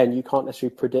 Again, you can't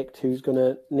necessarily predict who's going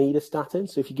to need a statin.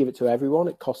 So if you give it to everyone,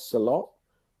 it costs a lot.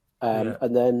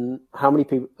 And then how many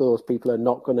people, those people are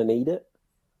not going to need it,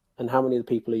 and how many of the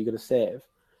people are you going to save?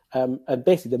 And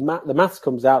basically the maths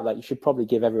comes out that you should probably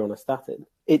give everyone a statin.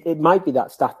 It might be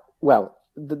that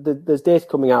there's data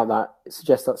coming out that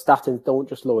suggests that statins don't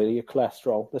just lower your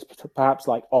cholesterol. There's perhaps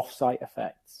like off-site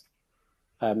effects.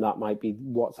 That might be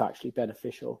what's actually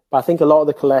beneficial. But I think a lot of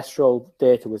the cholesterol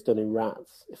data was done in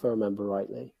rats, if I remember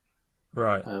rightly.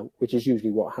 Right. Which is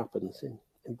usually what happens in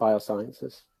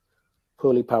biosciences.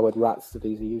 Poorly powered rat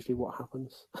studies are usually what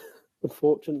happens,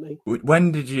 unfortunately.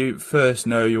 When did you first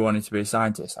know you wanted to be a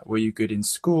scientist? Like, were you good in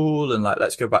school? And like,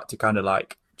 let's go back to kind of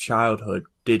like childhood.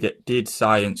 Did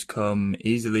science come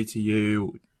easily to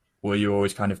you? Were you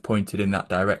always kind of pointed in that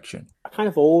direction? I kind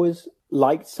of always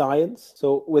liked science.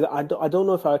 So I don't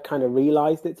know if I kind of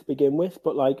realised it to begin with,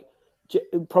 but like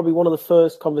probably one of the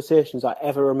first conversations I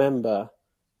ever remember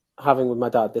having with my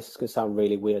dad, this is going to sound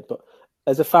really weird, but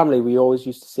as a family, we always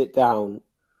used to sit down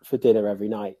for dinner every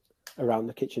night around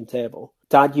the kitchen table.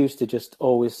 Dad used to just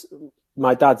always,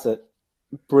 my dad's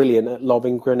brilliant at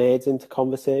lobbing grenades into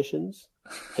conversations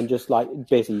and just like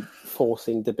basically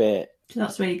forcing debate. So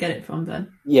that's where you get it from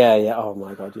then? Yeah. Oh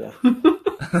my God, yeah.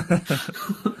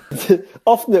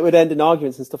 Often it would end in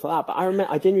arguments and stuff like that. But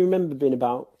I genuinely remember being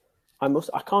about,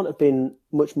 I can't have been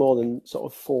much more than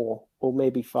sort of 4 or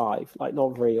maybe 5, like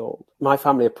not very old. My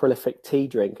family are prolific tea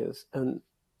drinkers, and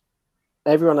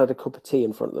everyone had a cup of tea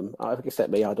in front of them,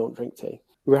 except me. I don't drink tea.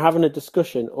 We were having a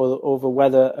discussion over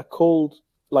whether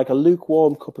a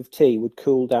lukewarm cup of tea would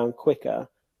cool down quicker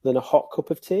than a hot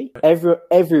cup of tea.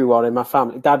 Everyone in my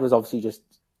family, Dad was obviously just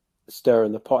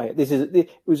stirring the pot here. It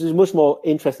was a much more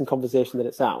interesting conversation than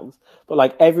it sounds. But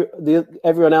like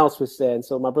everyone else was saying,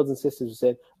 so my brothers and sisters were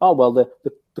saying, oh well,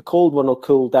 the cold one will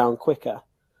cool down quicker.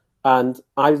 And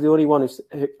I was the only one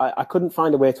who I couldn't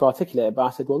find a way to articulate it, but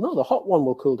I said, well, no, the hot one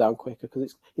will cool down quicker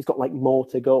because it's got like more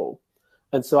to go.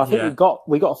 And so I think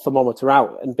we got a thermometer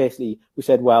out, and basically we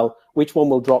said, well, which one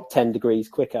will drop 10 degrees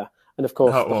quicker? And of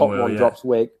course, the hot one drops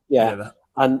way. Yeah.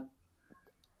 And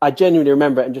I genuinely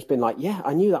remember it and just been like, yeah,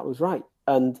 I knew that was right.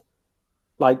 And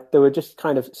like, there were just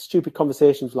kind of stupid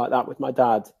conversations like that with my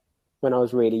dad when I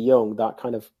was really young that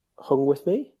kind of hung with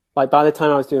me. Like, by the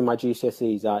time I was doing my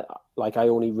GCSEs, I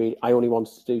only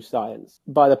wanted to do science.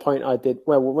 By the point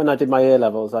when I did my A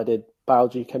levels, I did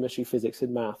biology, chemistry, physics,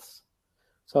 and maths.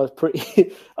 So I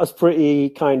was pretty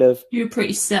kind of. You were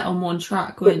pretty set on one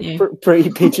track, weren't you?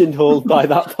 Pretty pigeonholed by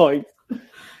that point.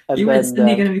 And you weren't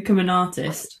suddenly going to become an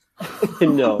artist.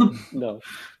 No.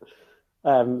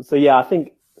 So yeah, I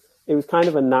think it was kind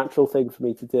of a natural thing for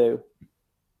me to do.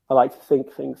 I like to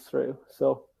think things through.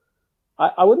 So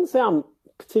I wouldn't say I'm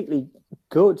particularly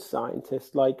good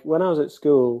scientist. Like when I was at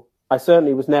school, I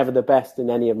certainly was never the best in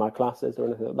any of my classes or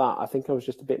anything like that. I think I was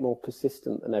just a bit more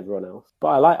persistent than everyone else.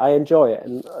 But I enjoy it,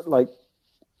 and like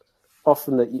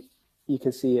often that you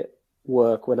can see it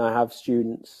work when I have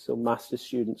students or master's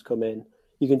students come in.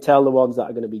 You can tell the ones that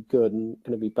are going to be good and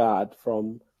going to be bad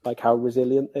from like how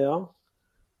resilient they are.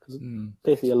 Because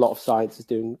basically a lot of science is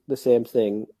doing the same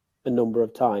thing a number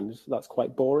of times. That's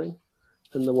quite boring.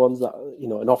 And the ones that,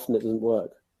 and often it doesn't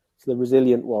work. So the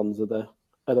resilient ones are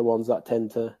the ones that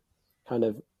tend to kind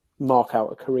of mark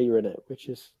out a career in it, which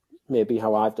is maybe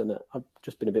how I've done it. I've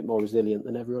just been a bit more resilient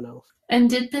than everyone else. And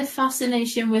did the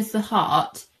fascination with the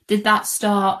heart, did that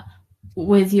start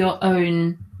with your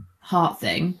own heart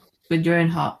thing, with your own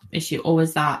heart issue, or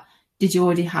did you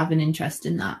already have an interest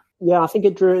in that? Yeah, I think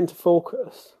it drew it into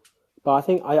focus. But I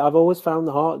think I've always found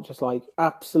the heart just like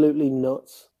absolutely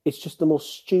nuts. It's just the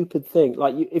most stupid thing.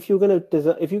 Like if you're going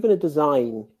to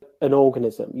design an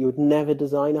organism, you would never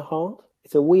design a heart.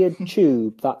 It's a weird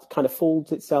tube that kind of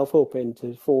folds itself up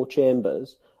into 4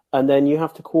 chambers, and then you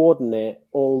have to coordinate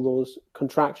all those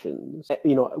contractions.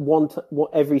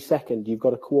 Every second you've got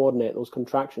to coordinate those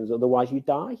contractions, otherwise you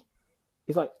die.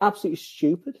 It's like absolutely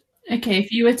stupid. Okay,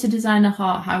 if you were to design a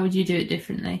heart, how would you do it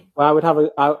differently? Well,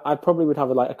 I probably would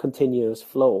have a continuous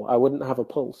flow. I wouldn't have a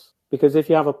pulse, because if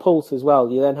you have a pulse as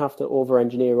well, you then have to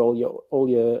over-engineer all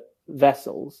your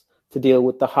vessels to deal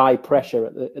with the high pressure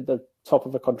at the top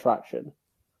of a contraction.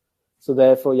 So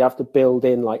therefore, you have to build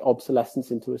in like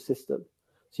obsolescence into a system.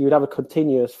 So you would have a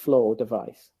continuous flow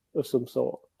device of some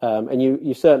sort. And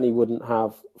you certainly wouldn't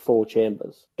have 4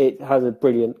 chambers. It has a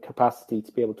brilliant capacity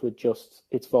to be able to adjust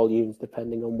its volumes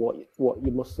depending on what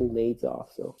your muscle needs are.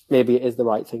 So maybe it is the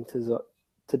right thing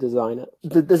to design it.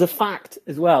 There's a fact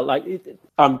as well. Like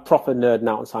I'm proper nerding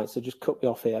out on science, so just cut me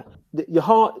off here. Your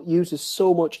heart uses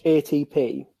so much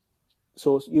ATP,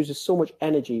 so it uses so much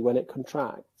energy when it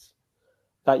contracts,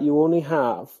 that you only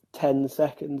have 10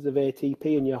 seconds of ATP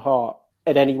in your heart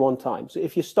at any one time. So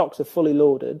if your stocks are fully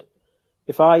loaded,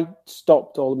 if I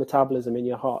stopped all the metabolism in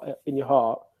your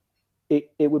heart, it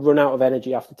would run out of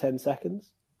energy after 10 seconds.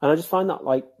 And I just find that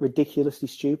like ridiculously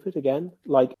stupid again.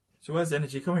 Like, so where's the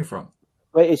energy coming from?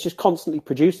 It's just constantly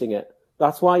producing it.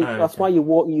 That's why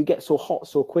you get so hot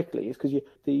so quickly. It's because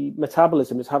the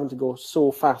metabolism is having to go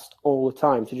so fast all the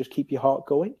time to just keep your heart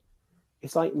going.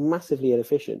 It's like massively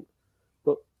inefficient.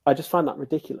 But I just find that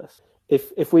ridiculous.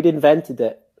 If we'd invented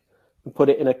it and put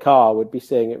it in a car, we'd be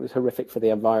saying it was horrific for the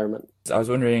environment. I was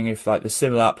wondering if like the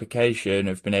similar application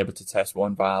of being able to test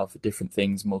one valve for different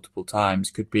things multiple times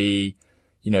could be,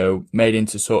 made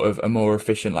into sort of a more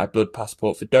efficient like blood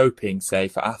passport for doping, say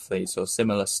for athletes or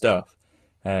similar stuff.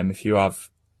 If you have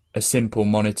a simple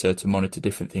monitor to monitor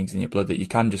different things in your blood that you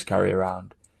can just carry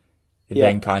around,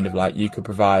 then kind of like you could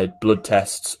provide blood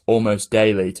tests almost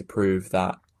daily to prove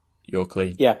that you're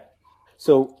clean. Yeah.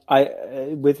 So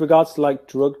with regards to like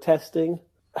drug testing,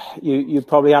 you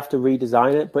probably have to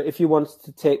redesign it. But if you wanted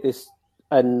to take this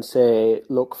and say,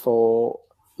 look for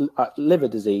liver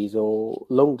disease or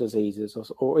lung diseases,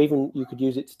 or even you could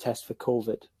use it to test for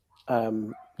COVID.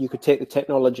 You could take the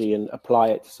technology and apply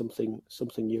it to something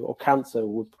new. Or cancer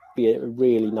would be a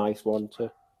really nice one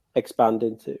to expand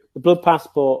into. The blood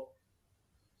passport,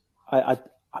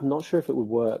 I'm not sure if it would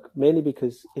work, mainly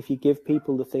because if you give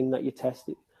people the thing that you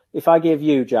tested, if I gave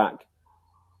you, Jack,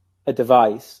 a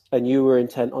device and you were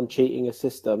intent on cheating a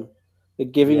system,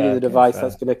 giving you the device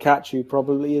that's going to catch you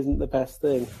probably isn't the best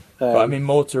thing. But I mean,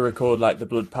 more to record like the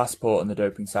blood passport and the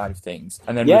doping side of things,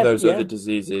 and then with those other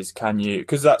diseases, can you?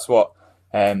 Because that's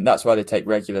why they take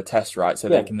regular tests, right? So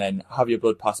they can then have your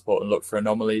blood passport and look for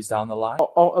anomalies down the line.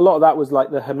 A lot of that was like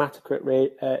the hematocrit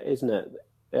rate, isn't it?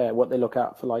 What they look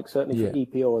at for, like, certainly for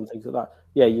EPO and things like that.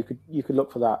 Yeah, you could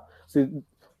look for that. So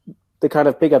the kind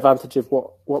of big advantage of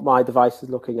what my device is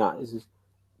looking at is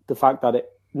the fact that it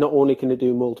not only can it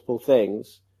do multiple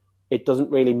things, it doesn't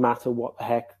really matter what the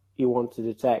heck you want to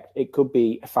detect. It could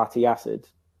be a fatty acid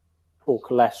or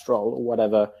cholesterol or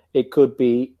whatever. It could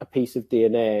be a piece of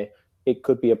DNA. It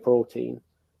could be a protein.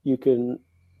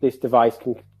 This device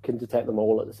can detect them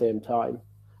all at the same time,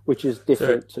 which is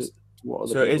different to what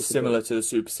other. So it is similar to the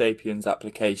Super Sapiens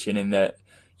application in that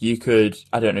you could,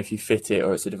 I don't know if you fit it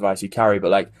or it's a device you carry,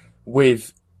 but like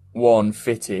with one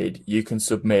fitted, you can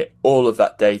submit all of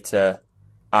that data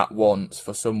at once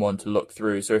for someone to look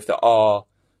through. So if there are,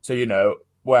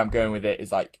 where I'm going with it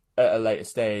is like at a later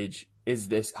stage, has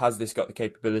this got the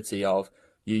capability of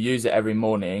you use it every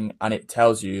morning and it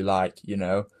tells you like,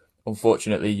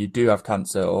 unfortunately you do have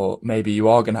cancer, or maybe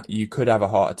you could have a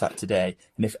heart attack today.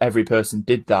 And if every person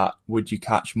did that, would you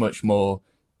catch much more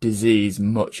disease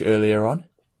much earlier on?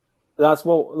 That's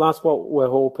what we're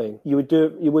hoping. You would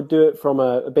do it from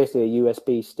basically a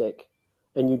USB stick,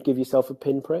 and you'd give yourself a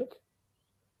pinprick.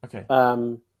 Okay.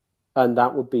 And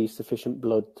that would be sufficient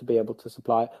blood to be able to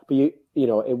supply it. But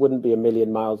it wouldn't be a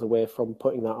million miles away from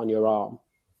putting that on your arm.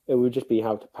 It would just be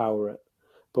how to power it.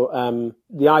 But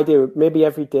the idea, maybe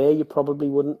every day you probably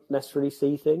wouldn't necessarily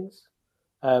see things.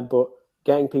 But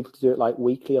getting people to do it like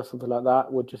weekly or something like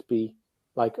that would just be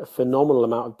like a phenomenal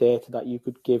amount of data that you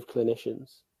could give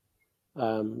clinicians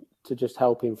to just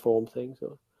help inform things.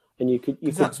 And you could.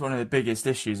 That's one of the biggest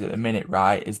issues at the minute,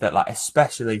 right? Is that, like,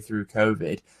 especially through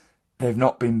COVID, they've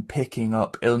not been picking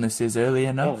up illnesses early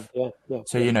enough. Yeah.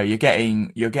 So you're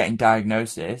getting a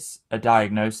diagnosis, and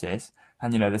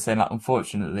they're saying, like,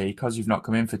 unfortunately, because you've not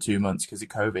come in for 2 months because of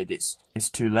COVID, it's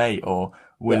too late, or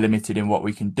we're limited in what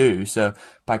we can do. So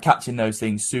by catching those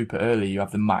things super early, you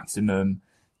have the maximum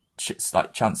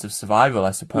chance of survival,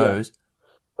 I suppose.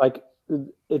 Yeah. Like,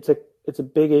 it's a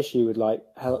big issue with like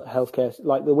healthcare,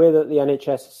 like the way that the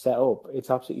NHS is set up.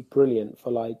 It's absolutely brilliant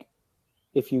for like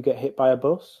if you get hit by a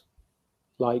bus,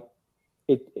 like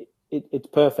it's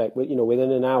perfect.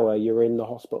 Within an hour you're in the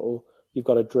hospital. You've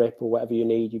got a drip or whatever you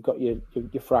need. You've got your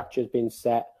fractures being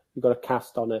set. You've got a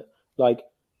cast on it. Like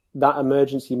that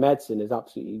emergency medicine is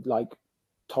absolutely like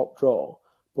top drawer.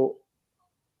 But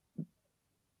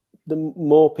the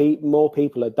more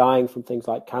people are dying from things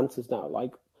like cancers now.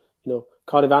 Like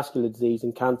cardiovascular disease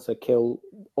and cancer kill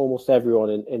almost everyone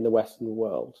in the Western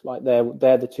world. Like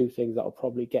they're the two things that will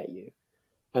probably get you,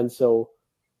 and so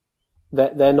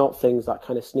they're not things that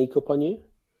kind of sneak up on you.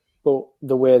 But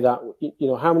the way that,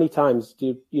 how many times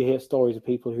do you hear stories of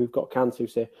people who've got cancer who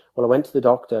say, well, I went to the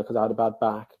doctor because I had a bad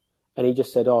back, and he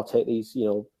just said, oh, take these,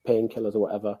 painkillers or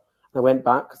whatever. And I went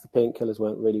back because the painkillers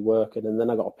weren't really working, and then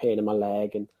I got a pain in my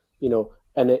leg, and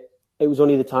it was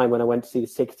only the time when I went to see the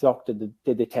sixth doctor that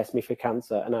did they test me for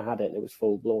cancer, and I had it, and it was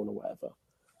full blown or whatever.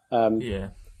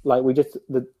 Like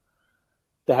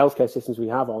the healthcare systems we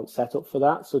have aren't set up for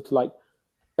that. So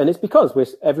and it's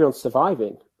because everyone's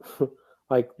surviving.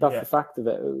 Like that's the fact of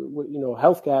it.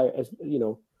 Healthcare is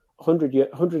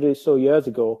 100 or so years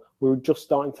ago, we were just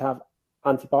starting to have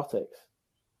antibiotics.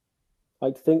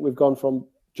 Like to think we've gone from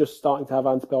just starting to have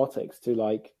antibiotics to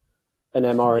like an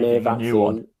mRNA vaccine. New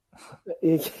one.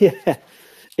 Yeah,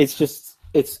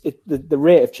 the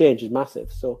rate of change is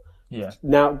massive. So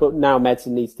now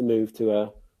medicine needs to move to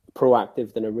a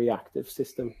proactive than a reactive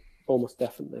system. Almost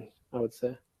definitely, I would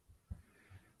say.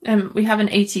 We have an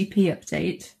ATP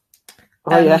update.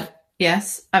 Oh yeah.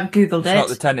 Yes, I've googled it. It's not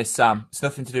the tennis, Sam. It's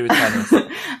nothing to do with tennis. You're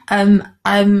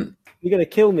gonna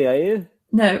kill me, are you?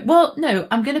 No. Well, no.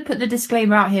 I'm gonna put the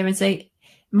disclaimer out here and say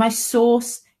my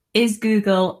source is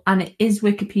Google and it is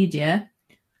Wikipedia.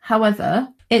 However,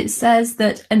 it says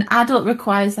that an adult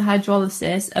requires the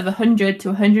hydrolysis of 100 to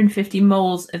 150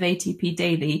 moles of ATP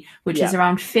daily, which is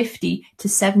around 50 to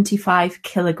 75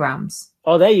 kilograms.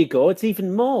 Oh, there you go. It's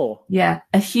even more. Yeah,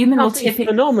 a human will typically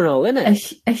phenomenal, isn't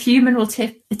it? A human will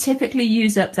typically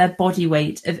use up their body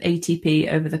weight of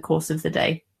ATP over the course of the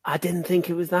day. I didn't think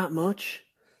it was that much.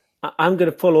 I'm going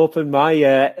to pull open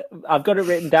my. I've got it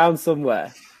written down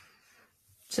somewhere.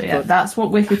 So that's what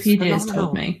Wikipedia has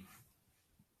told me.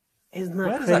 Isn't that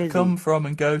Where crazy? does that come from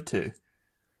and go to?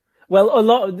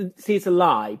 Well, it's a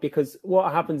lie, because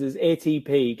what happens is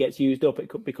ATP gets used up,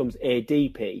 it becomes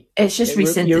ADP. It's just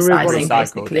resynthesizing,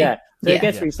 basically. Yeah, so it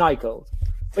gets recycled.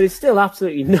 But it's still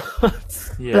absolutely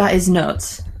nuts. Yeah. That is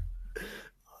nuts.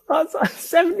 That's like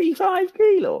 75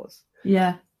 kilos.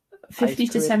 Yeah, 50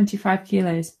 to 75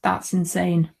 kilos. That's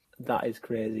insane. That is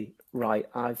crazy. Right,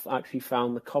 I've actually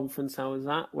found the conference I was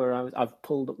at, where I've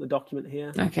pulled up the document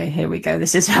here. Okay, here we go.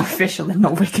 This is how official and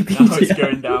not Wikipedia. Now it's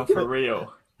going down for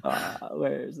real.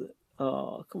 Where is it?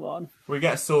 Oh, come on. We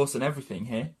get a source and everything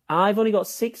here. I've only got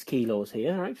 6 kilos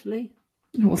here, actually.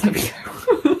 Well, there we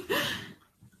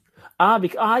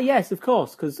go. Yes, of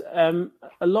course, because a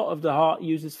lot of the heart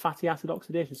uses fatty acid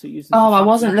oxidation, so it uses. Oh, I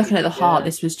wasn't looking at the heart.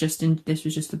 This was just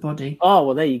the body. Oh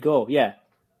well, there you go. Yeah,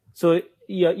 so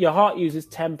your heart uses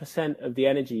 10% of the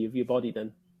energy of your body.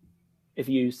 Then, if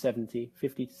you use 50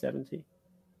 to 70,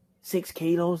 6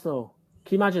 kilos though.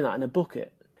 Can you imagine that in a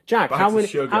bucket? Jack, how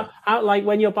like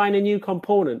when you're buying a new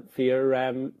component for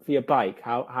your bike,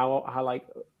 how like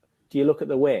do you look at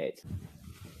the weight?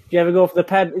 Do you ever go for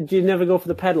the Do you never go for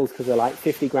the pedals because they're like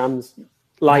 50 grams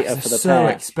lighter for the so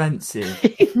pair? Expensive.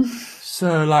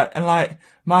 So like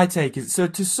my take is, so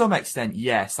to some extent,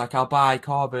 yes. Like I'll buy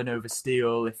carbon over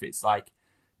steel if it's like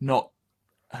not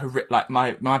like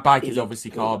my bike is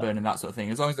obviously carbon and that sort of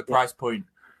thing. As long as the price point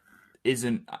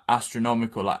isn't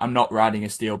astronomical, like I'm not riding a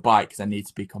steel bike because I need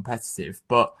to be competitive.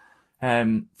 But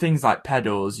things like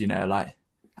pedals, like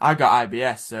I got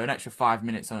IBS, so an extra 5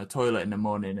 minutes on a toilet in the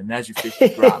morning, and there's your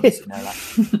 50 grams,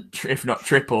 like if not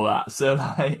triple that. So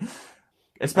like,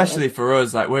 especially for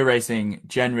us, like we're racing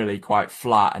generally quite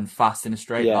flat and fast in a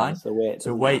straight line.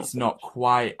 So weight's not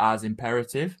quite as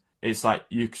imperative. It's like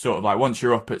you sort of like once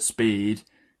you're up at speed,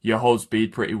 you hold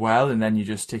speed pretty well, and then you're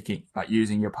just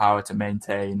using your power to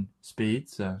maintain speed.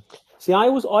 So, see, I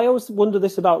always wonder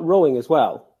this about rowing as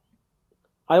well.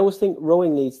 I always think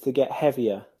rowing needs to get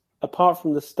heavier. Apart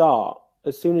from the start,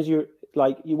 as soon as you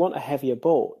want a heavier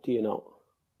boat, do you not?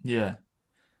 Yeah.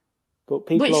 But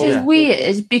people which is weird,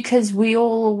 is because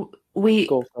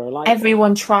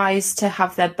everyone tries to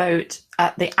have their boat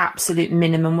at the absolute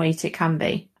minimum weight it can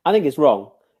be. I think it's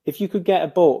wrong. If you could get a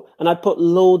boat, and I'd put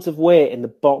loads of weight in the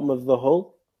bottom of the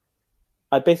hull,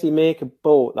 I'd basically make a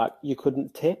boat that you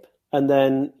couldn't tip, and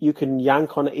then you can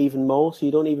yank on it even more, so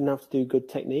you don't even have to do good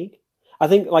technique. I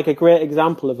think like a great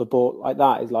example of a boat like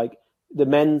that is like the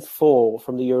men's 4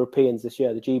 from the Europeans this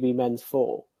year, the GB men's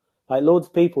 4. Like loads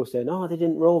of people were saying, oh, they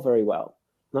didn't row very well.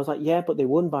 And I was like, yeah, but they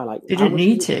won by like... They didn't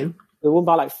need to. They won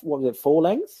by like, what was it, 4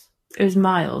 lengths? It was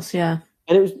miles, yeah.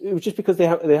 And it was just because they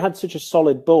had such a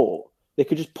solid boat, they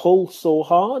could just pull so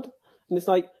hard. And it's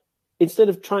like, instead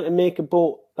of trying to make a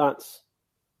boat that's,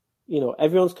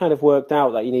 everyone's kind of worked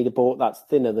out that you need a boat that's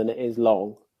thinner than it is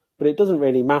long. But it doesn't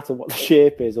really matter what the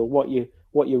shape is or what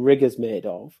your rigger's made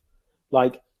of.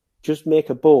 Like, just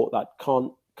make a boat that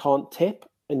can't tip,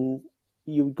 and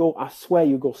I swear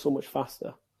you go so much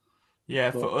faster.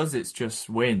 Yeah, for us it's just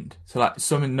wind. So like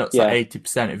something nuts like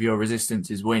 80% of your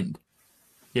resistance is wind.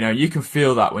 You can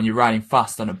feel that when you're riding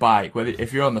fast on a bike. Whether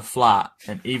if you're on the flat,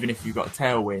 and even if you've got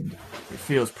tailwind, it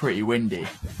feels pretty windy.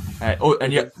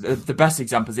 The best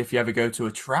example is if you ever go to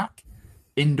a track,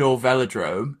 indoor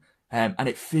velodrome. And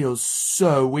it feels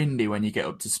so windy when you get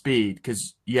up to speed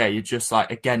because, you're just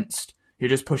like you're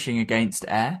just pushing against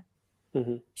air.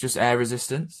 Mm-hmm. It's just air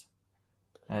resistance.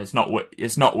 It's not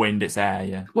wind, it's air,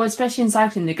 yeah. Well, especially in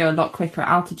cycling, they go a lot quicker at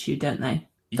altitude, don't they?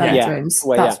 Velodromes.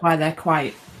 Yeah. That's why they're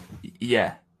quite...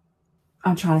 Yeah.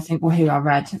 I'm trying to think who I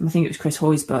read. I think it was Chris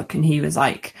Hoy's book, and he was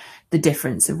like the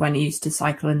difference of when he used to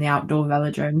cycle in the outdoor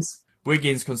velodromes.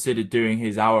 Wiggins considered doing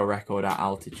his hour record at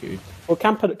altitude. Well,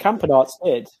 Camperdarts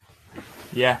did.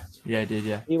 Yeah, he did,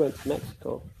 yeah. He went to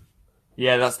Mexico.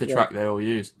 Yeah, that's the track they all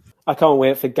use. I can't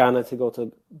wait for Ghana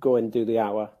to go and do the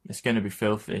hour. It's going to be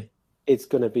filthy. It's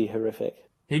going to be horrific.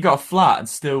 He got a flat and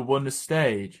still won the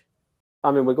stage.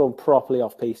 I mean, we're going properly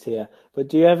off piste here. But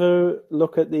do you ever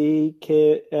look at the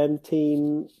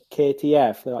team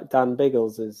KTF, like Dan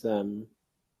Biggles'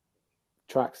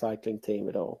 track cycling team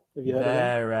at all? Have you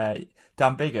heard of them?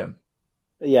 Dan Bigham?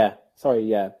 Yeah, sorry,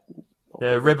 yeah.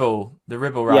 The Ribble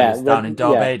riders down in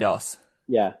Barbados.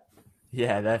 Yeah.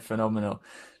 Yeah, they're phenomenal.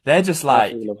 They're just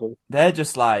like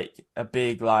a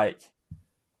big like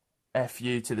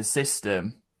FU to the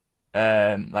system.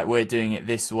 Like we're doing it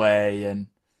this way, and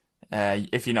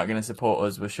if you're not going to support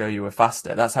us, we'll show you we're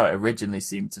faster. That's how it originally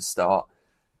seemed to start.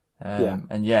 And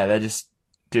they're just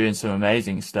doing some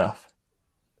amazing stuff.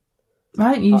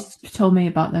 Right, you told me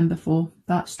about them before.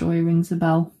 That story rings a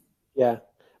bell. Yeah.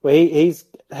 Well, he's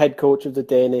head coach of the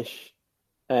Danish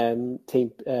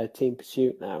team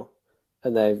Pursuit now,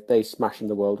 and they smashing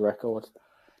the world record.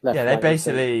 Yeah, they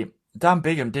basically, Dan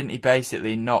Bigham, didn't he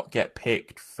basically not get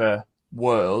picked for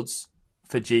Worlds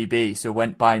for GB, so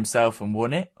went by himself and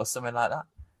won it or something like that?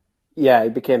 Yeah, he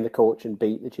became the coach and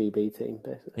beat the GB team,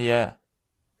 basically. Yeah.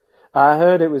 I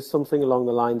heard it was something along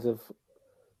the lines of,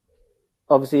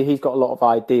 obviously he's got a lot of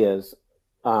ideas,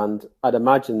 and I'd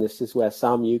imagine this is where,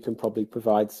 Sam, you can probably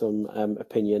provide some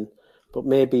opinion, but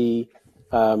maybe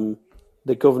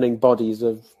the governing bodies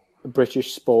of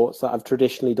British sports that have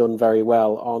traditionally done very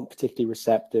well aren't particularly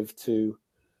receptive to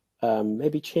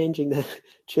maybe changing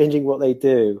what they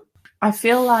do. I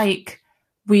feel like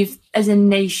we've, as a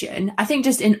nation, I think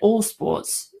just in all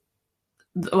sports,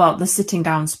 well, the sitting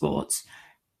down sports,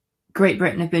 Great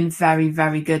Britain have been very,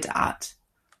 very good at.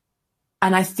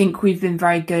 And I think we've been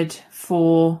very good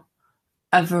for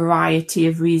a variety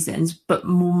of reasons, but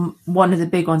one of the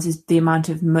big ones is the amount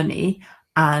of money,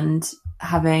 and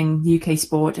having UK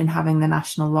sport and having the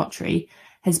national lottery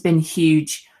has been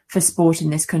huge for sport in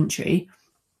this country.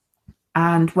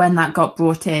 And when that got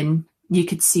brought in, you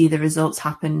could see the results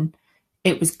happen.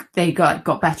 They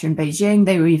got better in Beijing.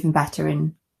 They were even better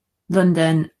in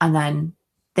London. And then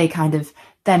they kind of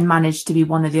then managed to be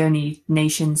one of the only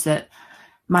nations that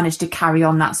managed to carry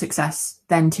on that success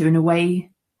then to an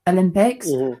away Olympics.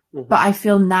 Mm-hmm. But I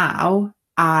feel now,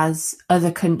 as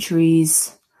other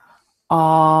countries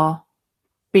are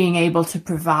being able to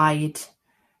provide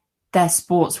their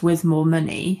sports with more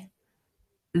money,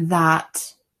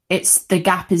 that the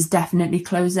gap is definitely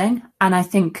closing. And I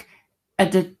think,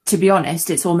 to be honest,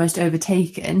 it's almost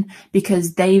overtaken,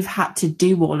 because they've had to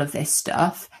do all of this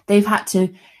stuff. They've had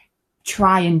to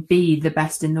try and be the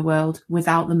best in the world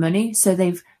without the money. So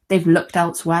they've looked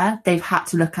elsewhere. They've had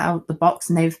to look out the box,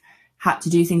 and they've had to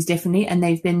do things differently. And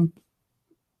they've been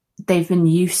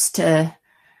used to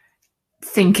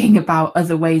thinking about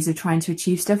other ways of trying to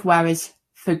achieve stuff. Whereas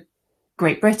for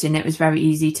Great Britain, it was very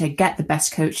easy to get the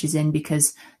best coaches in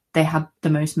because they had the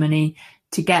most money,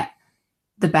 to get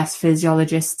the best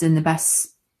physiologists and the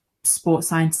best sports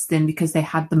scientists in because they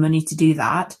had the money to do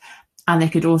that. And they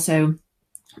could also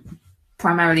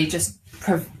primarily just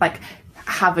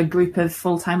have a group of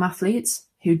full-time athletes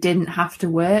who didn't have to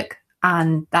work,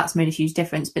 and that's made a huge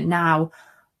difference. But now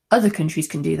other countries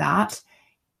can do that,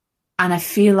 and I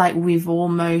feel like we've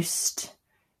almost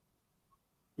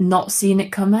not seen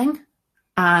it coming,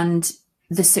 and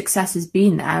the success has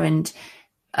been there. And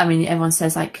I mean, everyone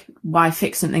says, like, why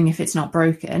fix something if it's not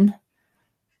broken?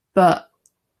 But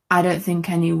I don't think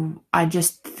I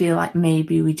just feel like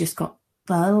maybe we just got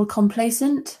a little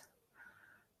complacent.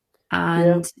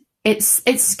 And it's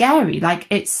scary. Like,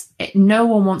 no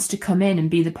one wants to come in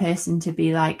and be the person to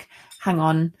be like, hang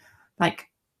on, like,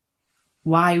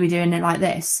 why are we doing it like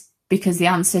this? Because the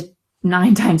answer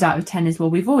 9 times out of 10 is, well,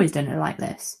 we've always done it like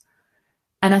this.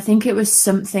 And I think it was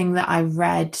something that I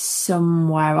read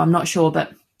somewhere, I'm not sure,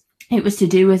 but it was to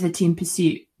do with a team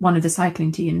pursuit, one of the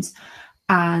cycling teams.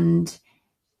 And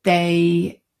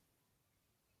I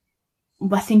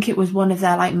think it was one of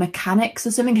their like mechanics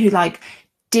or something who like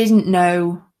didn't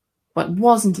know, but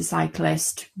wasn't a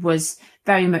cyclist, was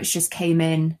very much just came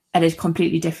in at a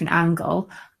completely different angle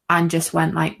and just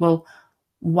went like, well,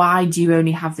 why do you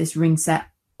only have this ring set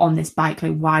on this bike?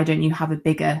 Like, why don't you have a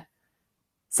bigger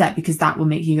set? Because that will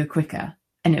make you go quicker.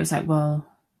 And it was like, well,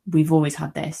 we've always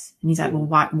had this. And he's like,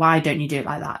 well, why don't you do it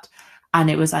like that?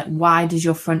 And it was like, why does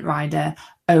your front rider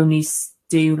only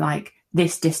do like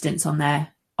this distance on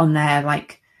their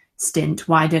like stint?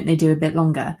 Why don't they do a bit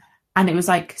longer? And it was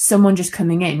like someone just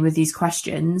coming in with these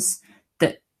questions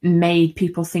that made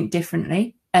people think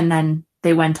differently. And then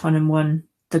they went on and won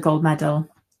the gold medal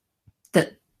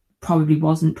that probably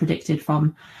wasn't predicted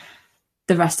from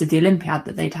the rest of the Olympiad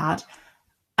that they'd had.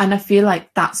 And I feel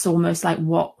like that's almost like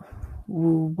what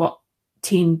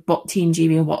Team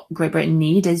GB and what Great Britain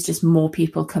need is just more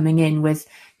people coming in with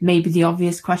maybe the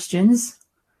obvious questions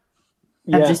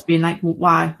of just being like,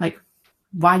 well,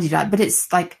 why do that? But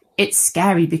it's like, it's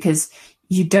scary because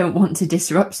you don't want to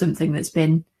disrupt something that's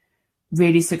been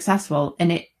really successful,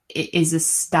 and it is a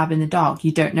stab in the dark.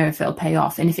 You don't know if it'll pay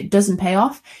off. And if it doesn't pay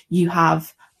off, you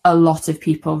have a lot of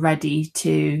people ready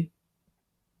to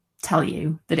tell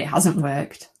you that it hasn't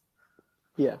worked.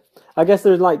 Yeah. I guess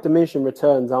there's like diminishing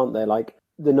returns, aren't there? Like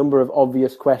the number of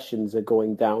obvious questions are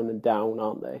going down and down,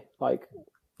 aren't they? Like,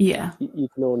 yeah, you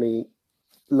can only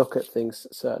look at things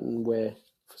a certain way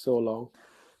for so long.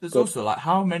 There's also like,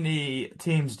 how many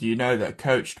teams do you know that are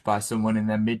coached by someone in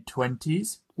their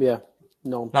mid-20s? Yeah,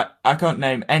 none. Like, I can't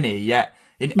name any, yet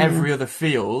in every other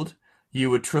field, you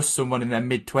would trust someone in their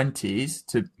mid-20s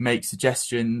to make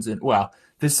suggestions. And, well,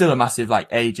 there's still a massive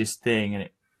like ageist thing, and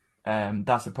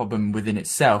that's a problem within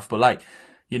itself. But like,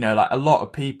 you know, like a lot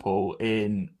of people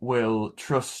will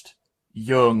trust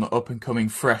young, up and coming,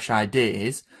 fresh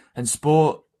ideas, and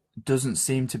sport doesn't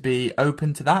seem to be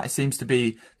open to that. It seems to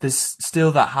be there's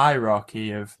still that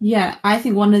hierarchy of. Yeah, I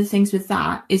think one of the things with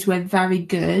that is we're very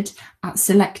good at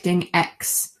selecting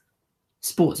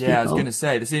sports people. I was going to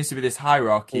say there seems to be this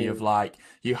hierarchy of like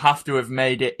you have to have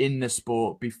made it in the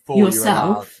sport before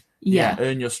yourself. You're allowed.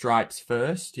 Earn your stripes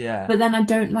first. Yeah. But then I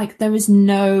don't like, there is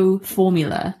no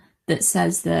formula that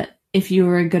says that if you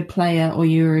were a good player or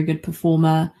you were a good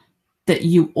performer, that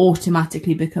you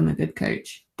automatically become a good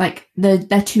coach. Like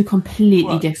they're two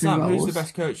completely different roles. Who's the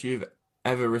best coach you've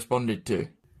ever responded to?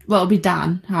 Well, it'll be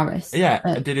Dan Harris.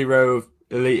 Yeah. Did he row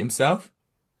elite himself?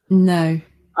 No.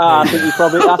 I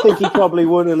think he probably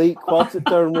won elite quads at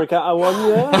Durham Regatta 1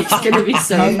 year. He's going to be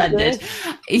so offended.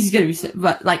 He's going to be so,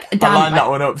 but like Dan, I lined that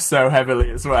one up so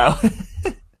heavily as well.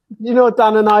 You know,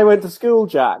 Dan and I went to school,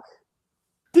 Jack.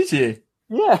 Did you?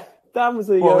 Yeah, Dan was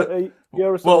a year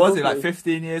or so. What was he, like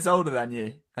 15 years older than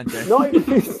you? Not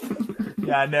even.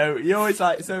 Yeah, no, you always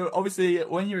like, so obviously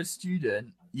when you're a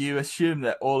student, you assume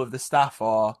that all of the staff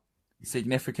are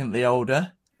significantly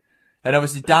older. And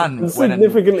obviously Dan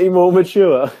significantly more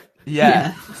mature.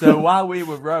 Yeah. So while we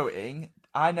were rowing,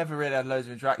 I never really had loads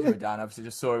of interaction with Dan. Obviously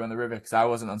just saw him on the river because I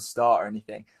wasn't on start or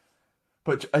anything.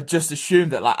 But I just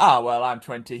assumed that like, well, I'm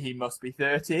 20, he must be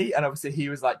 30. And obviously he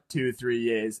was like 2 or 3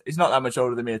 years. He's not that much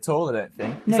older than me at all, I don't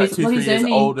think. He's like 2 or 3 years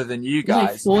older than you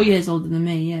guys. He's like 4 years older than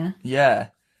me, yeah. Yeah.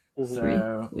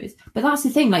 So... But that's the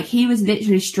thing, like he was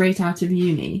literally straight out of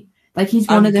uni. Like he's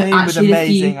one of the actually with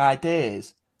amazing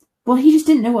ideas. Well, he just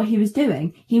didn't know what he was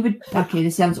doing. He would, okay,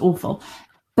 this sounds awful,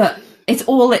 but it's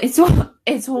all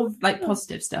like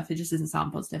positive stuff. It just doesn't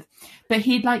sound positive. But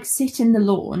he'd like sit in the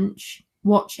launch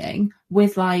watching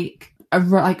with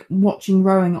watching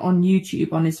rowing on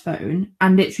YouTube on his phone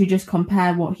and literally just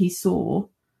compare what he saw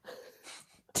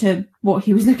to what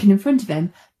he was looking in front of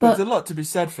him. But there's a lot to be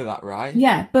said for that, right?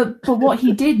 Yeah, but what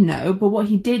he did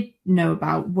know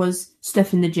about was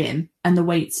stuff in the gym and the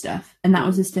weight stuff, and that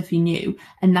was the stuff he knew,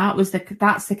 and that's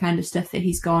the kind of stuff that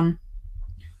he's gone,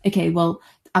 okay, well,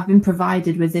 I've been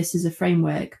provided with this as a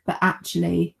framework, but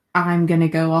actually I'm going to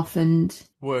go off and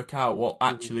work out what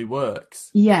actually works.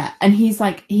 Yeah, and he's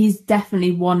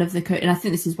definitely one of the and I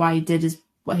think this is why he did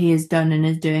what he has done and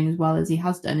is doing as well as he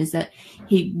has done, is that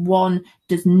he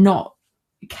does not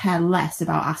care less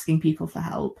about asking people for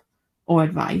help or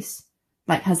advice.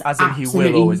 Like he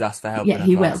will always ask for help. Yeah,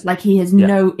 he will. Like he has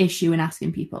no issue in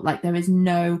asking people. Like there's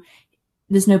no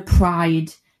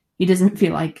pride. He doesn't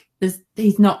feel like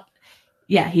he's not.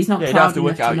 Yeah, he's not. Yeah, you don't have to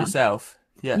work out yourself.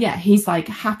 Yeah. Yeah, he's like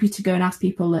happy to go and ask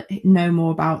people that know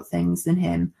more about things than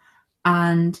him,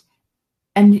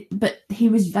 but he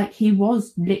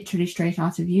was literally straight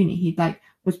out of uni. I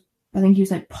think he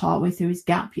was like partway through his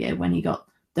gap year when he got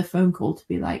the phone call to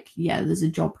be like, yeah, there's a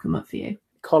job come up for you.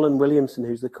 Colin Williamson,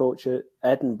 who's the coach at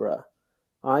Edinburgh,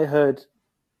 I heard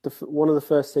one of the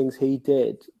first things he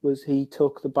did was he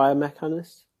took the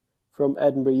biomechanist from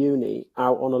Edinburgh Uni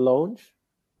out on a launch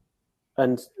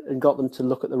and got them to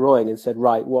look at the rowing and said,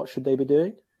 right, what should they be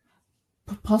doing?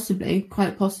 Possibly,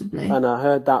 quite possibly. And I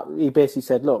heard that he basically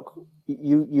said, look,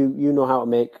 you know how to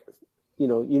make, you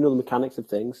know the mechanics of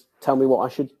things. Tell me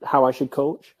how I should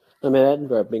coach. I mean,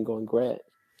 Edinburgh have been going great.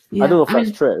 Yeah, I don't know if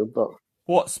that's true, but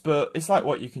it's like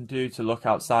what you can do to look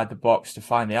outside the box to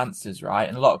find the answers, right?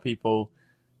 And a lot of people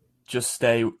just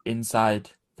stay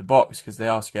inside the box because they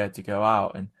are scared to go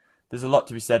out. And there's a lot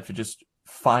to be said for just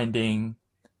finding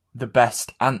the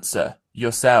best answer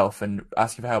yourself and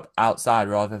asking for help outside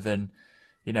rather than,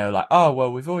 like, oh,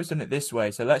 well, we've always done it this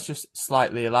way, so let's just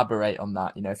slightly elaborate on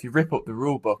that. If you rip up the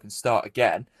rule book and start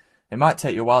again, it might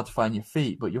take you a while to find your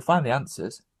feet, but you'll find the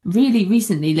answers. Really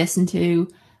recently listened to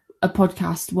a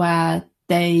podcast where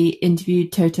they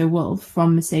interviewed Toto Wolff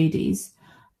from Mercedes,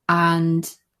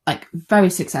 and very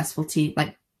successful team,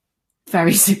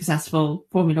 very successful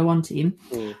Formula One team.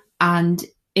 And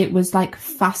it was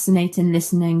fascinating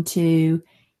listening to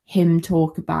him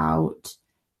talk about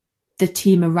the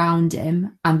team around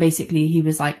him. And basically he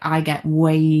was like, I get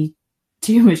way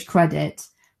too much credit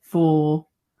for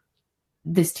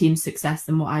this team's success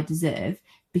than what I deserve,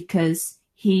 because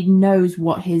he knows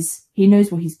what he's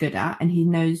good at, and he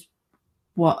knows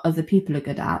what other people are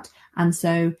good at. And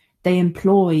so they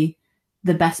employ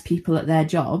the best people at their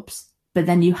jobs, but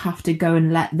then you have to go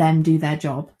and let them do their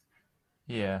job.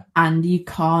 Yeah. And you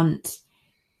can't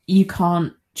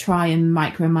try and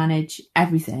micromanage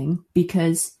everything,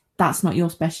 because that's not your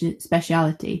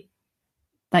speciality.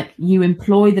 You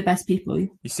employ the best people.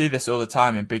 You see this all the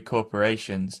time in big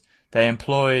corporations. They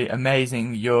employ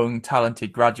amazing, young,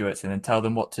 talented graduates and then tell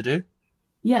them what to do.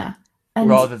 Yeah. And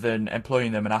rather than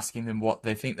employing them and asking them what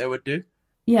they think they would do.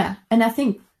 Yeah. And I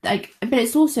think like, but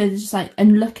it's also just like,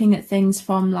 and looking at things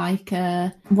from like,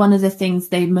 one of the things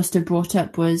they must have brought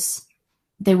up was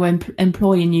they were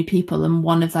employing new people, and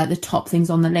one of like the top things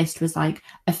on the list was like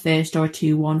a first or a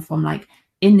 2-1 from like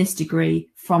in this degree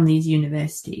from these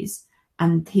universities.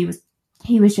 And he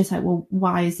was just like, well,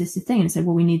 why is this a thing? And I said,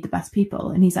 well, we need the best people.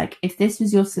 And he's like, if this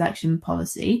was your selection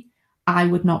policy, I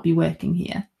would not be working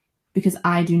here because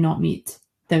I do not meet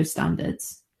those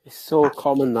standards. It's so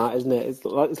common that, isn't it?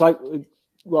 It's like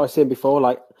what I was saying before,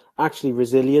 like actually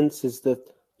resilience is the,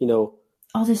 you know.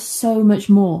 Oh, there's so much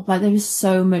more. Like there is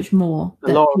so much more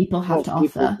that people have to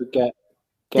offer. Get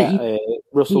a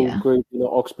Russell Group, you know,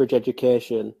 Oxbridge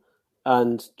education,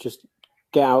 and just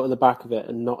get out of the back of it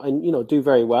and you know, do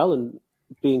very well and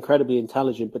be incredibly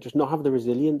intelligent, but just not have the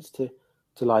resilience to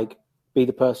like be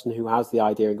the person who has the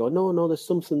idea and go, no, there's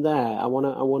something there. I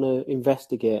wanna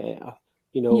investigate it.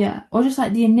 You know, yeah, or just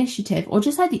like the initiative, or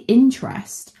just like the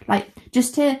interest, like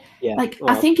just to like. Oh,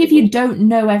 I think if you don't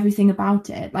know everything about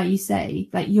it, like you say,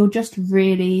 like you're just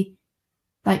really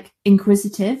like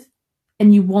inquisitive,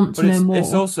 and you want to know more.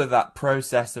 It's also that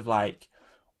process of like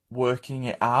working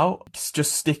it out, it's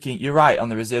just sticking. You're right on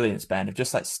the resilience, Ben, of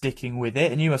just like sticking with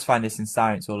it, and you must find this in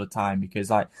science all the time because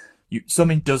like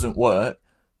something doesn't work,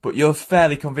 but you're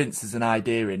fairly convinced there's an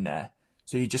idea in there.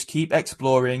 So you just keep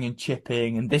exploring and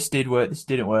chipping, and this did work, this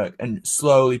didn't work, and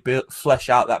slowly flesh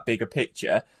out that bigger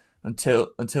picture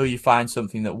until you find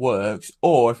something that works.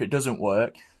 Or if it doesn't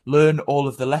work, learn all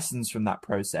of the lessons from that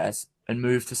process and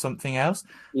move to something else.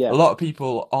 Yeah. A lot of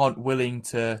people aren't willing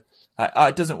to, like, oh,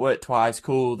 it doesn't work twice,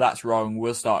 cool, that's wrong,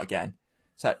 we'll start again.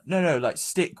 It's like, no, like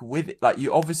stick with it. Like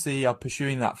you obviously are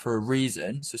pursuing that for a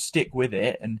reason, so stick with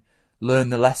it and learn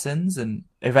the lessons, and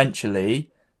eventually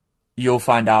you'll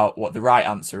find out what the right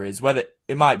answer is. Whether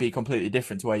it might be completely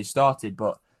different to where you started,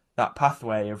 but that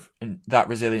pathway of that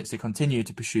resilience to continue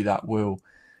to pursue that will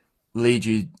lead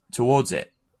you towards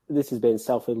it. This has been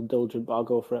self-indulgent, but I'll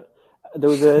go for it. There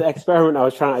was an experiment I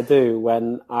was trying to do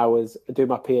when I was doing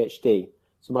my PhD.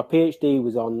 So my PhD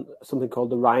was on something called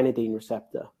the ryanodine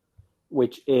receptor,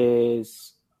 which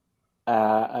is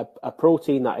a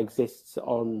protein that exists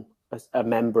on a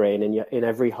membrane in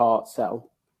every heart cell.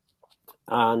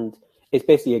 And it's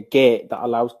basically a gate that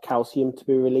allows calcium to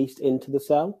be released into the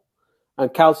cell.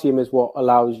 And calcium is what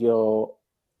allows your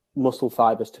muscle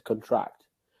fibers to contract.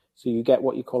 So you get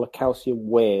what you call a calcium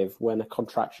wave when a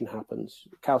contraction happens.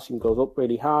 Calcium goes up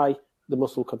really high, the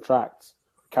muscle contracts.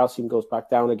 Calcium goes back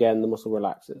down again, the muscle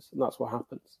relaxes. And that's what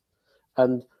happens.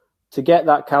 And to get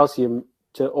that calcium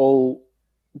to all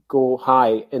go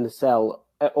high in the cell,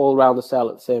 all around the cell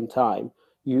at the same time,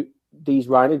 these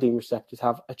ryanodine receptors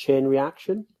have a chain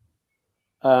reaction.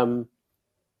 And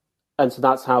so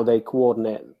that's how they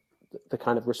coordinate the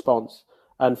kind of response.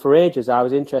 And for ages, I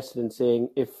was interested in seeing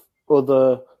if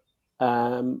other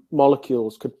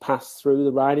molecules could pass through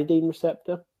the ryanodine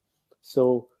receptor.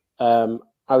 So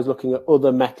I was looking at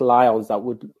other metal ions that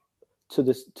would, to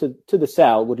the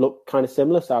cell, would look kind of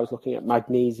similar. So I was looking at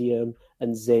magnesium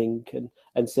and zinc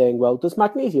and saying, well, does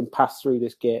magnesium pass through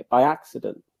this gate by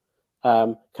accident?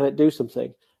 Can it do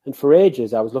something? And for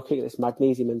ages, I was looking at this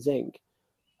magnesium and zinc,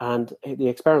 and the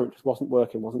experiment just wasn't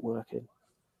working.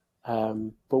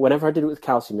 But whenever I did it with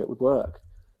calcium, it would work.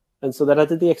 And so then I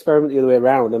did the experiment the other way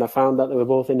around, and I found that they were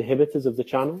both inhibitors of the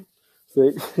channel.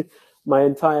 So my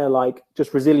entire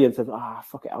just resilience of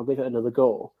fuck it, I'll give it another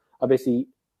go. I basically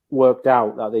worked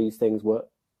out that these things were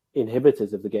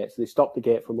inhibitors of the gate, so they stopped the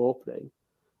gate from opening.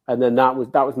 And then that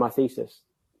was my thesis.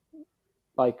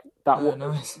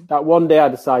 That one day I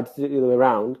decided to do it the other way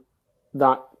around,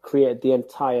 that created the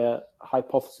entire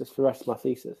hypothesis for the rest of my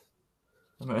thesis.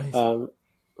 Amazing. So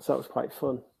that was quite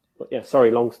fun. But yeah, sorry,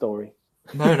 long story.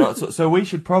 No. So we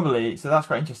should probably. So that's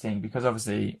quite interesting because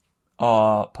obviously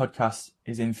our podcast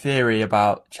is in theory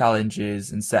about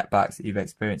challenges and setbacks that you've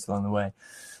experienced along the way.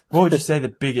 What would you say the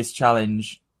biggest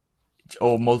challenge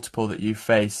or multiple that you've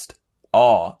faced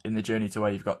are in the journey to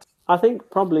where you've got to? I think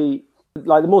probably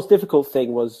the most difficult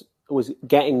thing was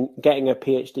getting a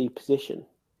PhD position.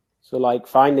 So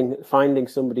finding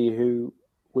somebody who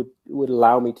would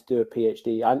allow me to do a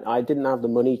PhD. I didn't have the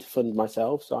money to fund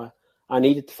myself, so I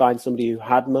needed to find somebody who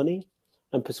had money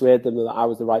and persuade them that I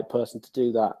was the right person to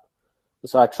do that.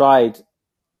 So I tried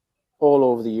all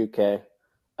over the UK,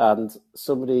 and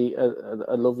somebody,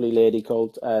 a lovely lady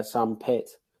called Sam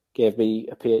Pitt, gave me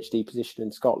a PhD position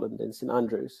in Scotland in St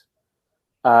Andrews.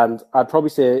 And I'd probably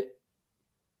say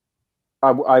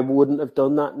I wouldn't have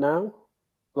done that now.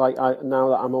 Now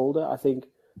that I'm older, I think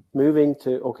moving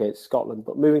to, okay, it's Scotland,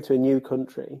 but moving to a new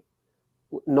country,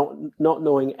 not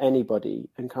knowing anybody,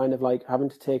 and kind of like having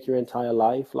to take your entire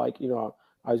life. Like, you know,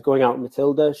 I was going out with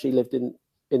Matilda. She lived in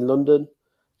London,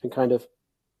 and kind of,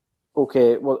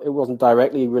 okay, well, it wasn't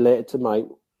directly related to my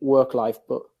work life,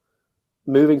 but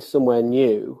moving to somewhere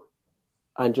new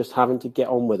and just having to get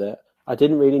on with it. I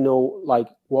didn't really know like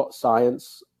what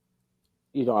science,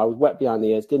 you know, I was wet behind the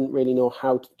ears, didn't really know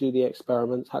how to do the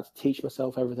experiments, had to teach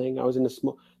myself everything. I was in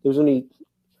there was only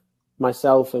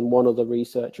myself and one other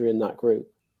researcher in that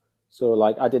group. So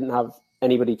like I didn't have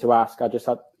anybody to ask. I just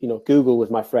had, you know, Google was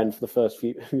my friend for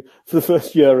the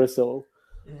first year or so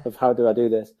of how do I do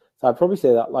this. So I'd probably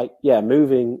say that, like, yeah,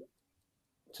 moving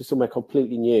to somewhere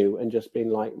completely new and just being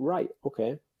like, right, okay.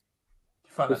 You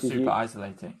found that super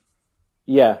isolating.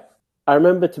 Yeah. I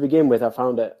remember to begin with, I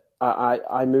found it,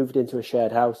 I moved into a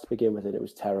shared house to begin with, and it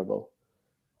was terrible.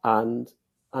 And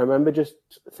I remember just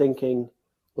thinking,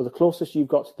 well, the closest you've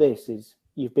got to this is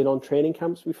you've been on training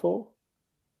camps before.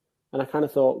 And I kind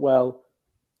of thought, well,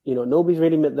 you know, nobody's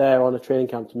really there on a training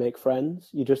camp to make friends.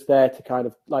 You're just there to kind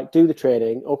of like do the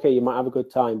training. Okay, you might have a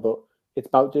good time, but it's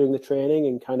about doing the training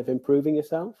and kind of improving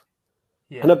yourself.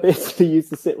 Yeah. And I basically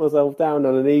used to sit myself down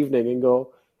on an evening and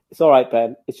go, it's all right,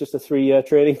 Ben. It's just a 3-year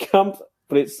training camp,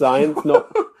 but it's science,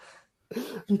 not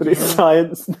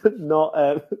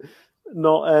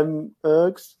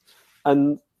ergs.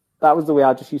 And that was the way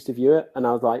I just used to view it. And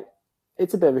I was like,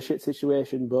 it's a bit of a shit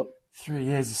situation, but 3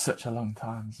 years is such a long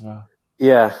time as well.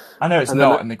 Yeah. I know it's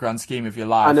not in the grand scheme of your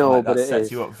life. I know, like, but that it sets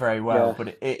is. you up very well, Yeah.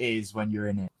 but it is when you're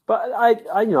in it. But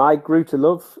I grew to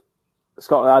love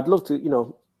Scotland. I'd love to, you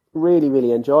know, really,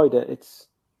 really enjoyed it. It's,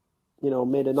 you know,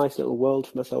 made a nice little world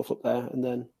for myself up there. And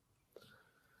then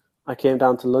I came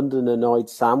down to London and annoyed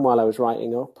Sam while I was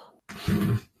writing up.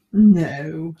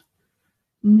 No,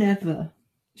 never.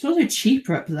 It's also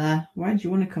cheaper up there. Why do you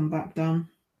want to come back down?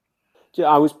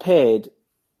 I was paid,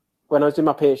 when I was doing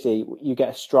my PhD, you get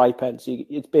a stipend. So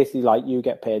it's basically like you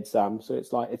get paid, Sam. So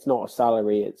it's like, it's not a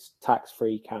salary, it's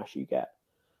tax-free cash you get.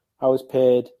 I was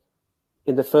paid,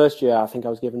 in the first year, I think I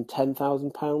was given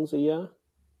 £10,000 a year.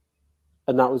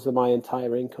 And that was my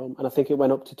entire income. And I think it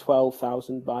went up to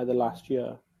 12,000 by the last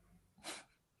year.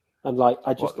 And like,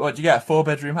 I just... What did you get, a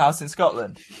 4-bedroom house in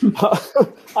Scotland? I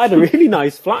had a really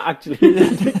nice flat, actually.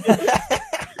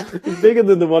 It's bigger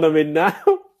than the one I'm in now.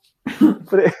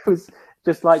 But it was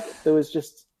just like, there was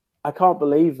just, I can't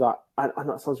believe that. I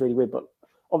know it sounds really weird, but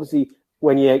obviously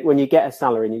when you get a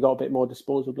salary and you got a bit more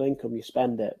disposable income, you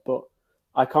spend it. But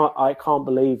I can't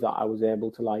believe that I was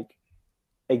able to like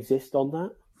exist on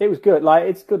that. It was good. Like,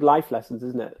 it's good life lessons,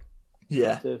 isn't it?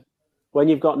 Yeah. When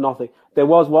you've got nothing. There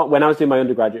was one, when I was doing my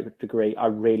undergraduate degree, I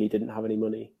really didn't have any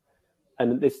money.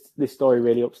 And this story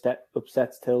really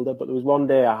upsets Tilda. But there was one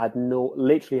day I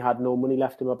literally had no money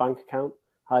left in my bank account.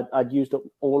 I'd used up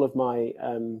all of my,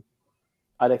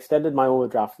 I'd extended my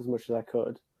overdraft as much as I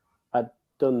could. I'd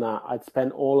done that. I'd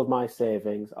spent all of my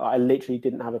savings. I literally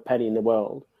didn't have a penny in the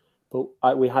world.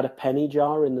 But we had a penny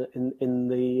jar in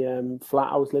the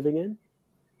flat I was living in.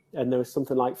 And there was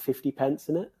something like 50 pence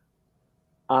in it.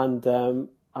 And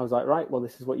I was like, right, well,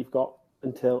 this is what you've got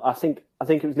until, I think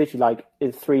it was literally like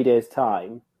in 3 days'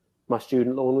 time, my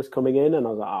student loan was coming in, and I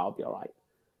was like, I'll be all right.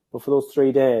 But for those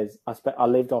 3 days, I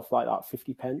lived off like that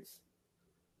 50 pence.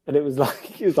 And it was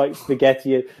like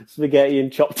spaghetti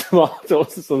and chopped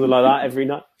tomatoes or something like that every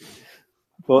night.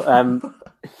 But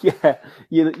yeah,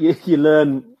 you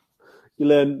learn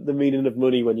the meaning of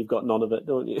money when you've got none of it,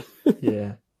 don't you?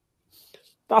 Yeah.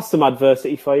 That's some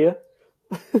adversity for you.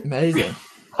 Amazing.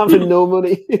 Having no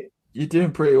money. You're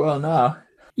doing pretty well now.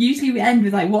 Usually we end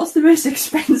with like, what's the most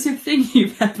expensive thing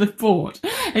you've ever bought?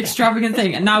 Extravagant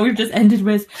thing. And now we've just ended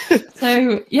with,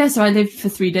 so I lived for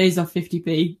 3 days off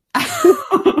 50p.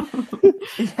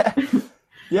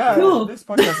 Yeah, cool. This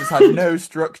podcast has had no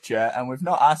structure and we've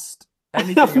not asked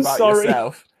anything about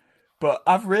yourself. But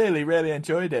I've really, really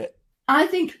enjoyed it. I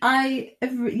think I've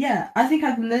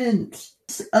learned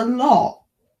a lot.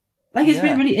 Like, it's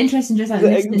been really interesting just like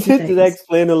listening to things. Did they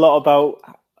explain a lot about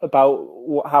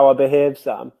how I behave,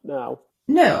 Sam, now?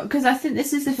 No, because I think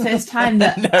this is the first time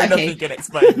that... Nothing can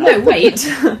explain that. No,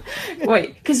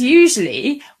 wait, because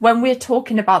usually when we're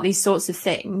talking about these sorts of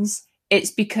things, it's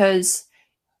because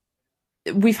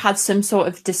we've had some sort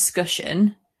of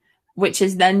discussion, which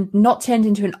is then not turned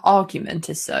into an argument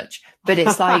as such, but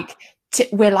it's like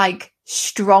we're like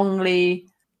strongly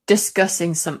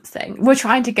discussing something. We're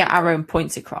trying to get our own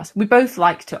points across. We both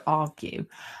like to argue.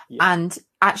 Yeah. And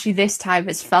actually this time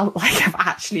it's felt like I've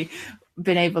actually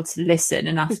been able to listen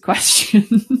and ask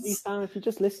questions. Sam, if you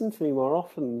just listen to me more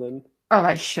often, then... Oh,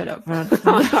 like, shut up.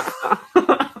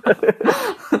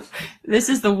 This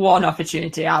is the one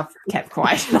opportunity I've kept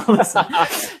quiet.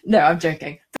 No, I'm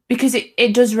joking. Because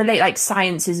it does relate, like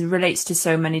science relates to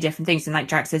so many different things. And like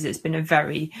Jack says, it's been a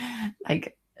very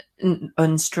like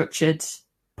unstructured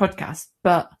podcast.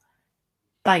 But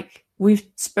like we've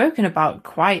spoken about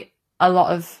quite a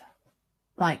lot of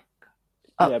like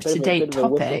up-to-date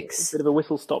topics. A bit of a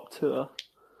whistle-stop tour.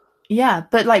 Yeah,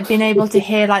 but like being able to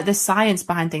hear like the science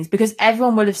behind things, because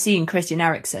everyone would have seen Christian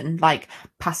Eriksen like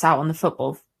pass out on the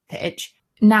football pitch.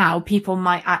 Now people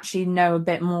might actually know a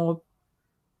bit more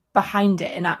behind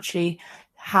it and actually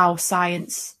how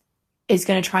science is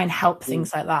going to try and help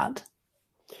things like that.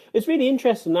 It's really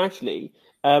interesting, actually.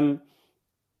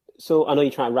 So I know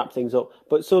you're trying to wrap things up,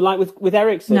 but so like with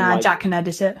Eriksen, like, Jack can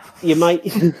edit it. You might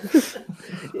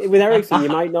with Eriksen,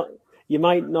 you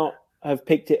might not have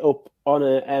picked it up on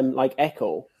a like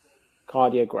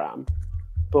echocardiogram,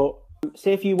 but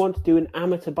say if you want to do an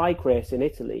amateur bike race in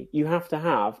Italy, you have to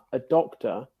have a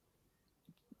doctor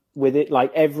with it.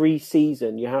 Like every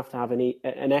season, you have to have an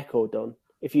echo done.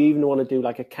 If you even want to do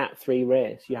like a Cat 3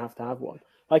 race, you have to have one.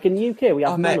 Like in the UK, we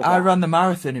have. I ran the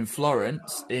marathon in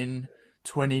Florence in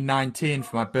 2019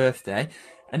 for my birthday,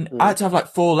 and I had to have like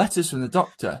 4 letters from the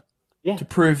doctor to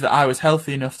prove that I was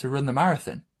healthy enough to run the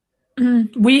marathon.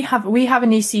 We have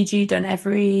an ECG done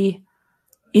every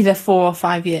either 4 or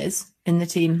 5 years in the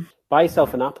team. Buy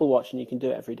yourself an Apple Watch and you can do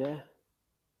it every day.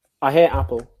 I hate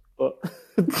Apple, but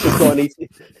they've got an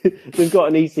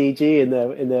ECG in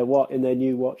their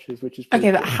new watches, which is okay.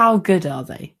 cool. But how good are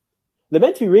they? They're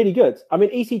meant to be really good. I mean,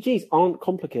 ECGs aren't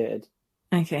complicated.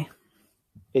 Okay.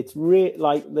 It's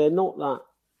like they're not that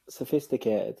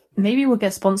sophisticated. Maybe we'll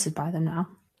get sponsored by them now.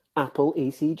 Apple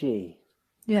ECG.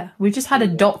 Yeah, we just had a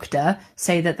doctor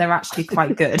say that they're actually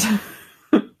quite good.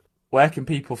 Where can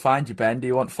people find you, Ben? Do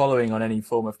you want following on any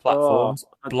form of platforms?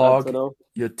 Blog,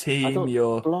 your team,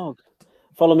 your blog.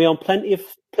 Follow me on plenty of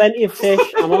fish.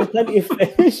 I'm on plenty of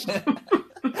fish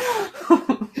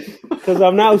because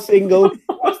I'm now single.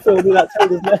 I still do that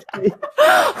Tilda's left me.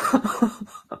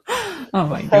 Oh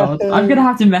my god! I'm gonna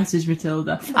have to message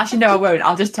Matilda. Actually, no, I won't.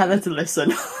 I'll just tell her to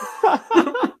listen.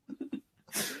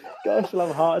 Gosh, she'll have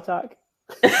a heart attack.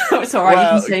 It's all right.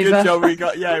 Well, you can save good her. job we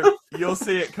got. Yeah, you'll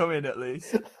see it coming at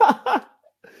least. You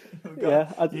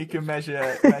can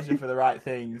measure for the right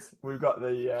things. We've got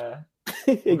the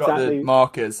the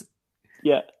markers.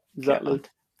 Yeah, exactly. God.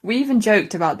 We even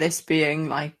joked about this being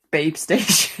like Babe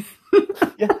Station.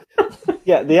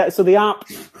 So the app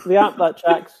that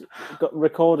Jack's got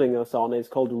recording us on is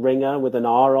called Ringer with an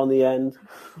R on the end,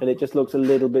 and it just looks a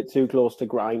little bit too close to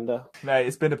Grindr. Mate,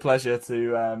 it's been a pleasure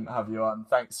to have you on.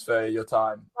 Thanks for your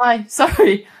time. Hi,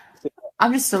 sorry.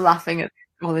 I'm just still laughing at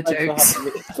all the jokes.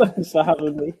 Thanks for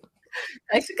having me.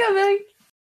 Thanks for coming.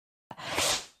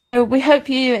 So we hope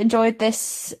you enjoyed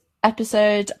this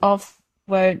episode of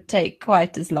Won't Take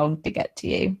Quite As Long to Get to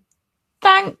You.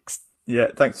 Thanks. Yeah,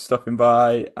 thanks for stopping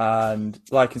by, and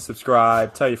like and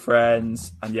subscribe, tell your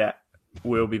friends, and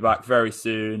we'll be back very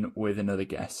soon with another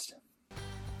guest.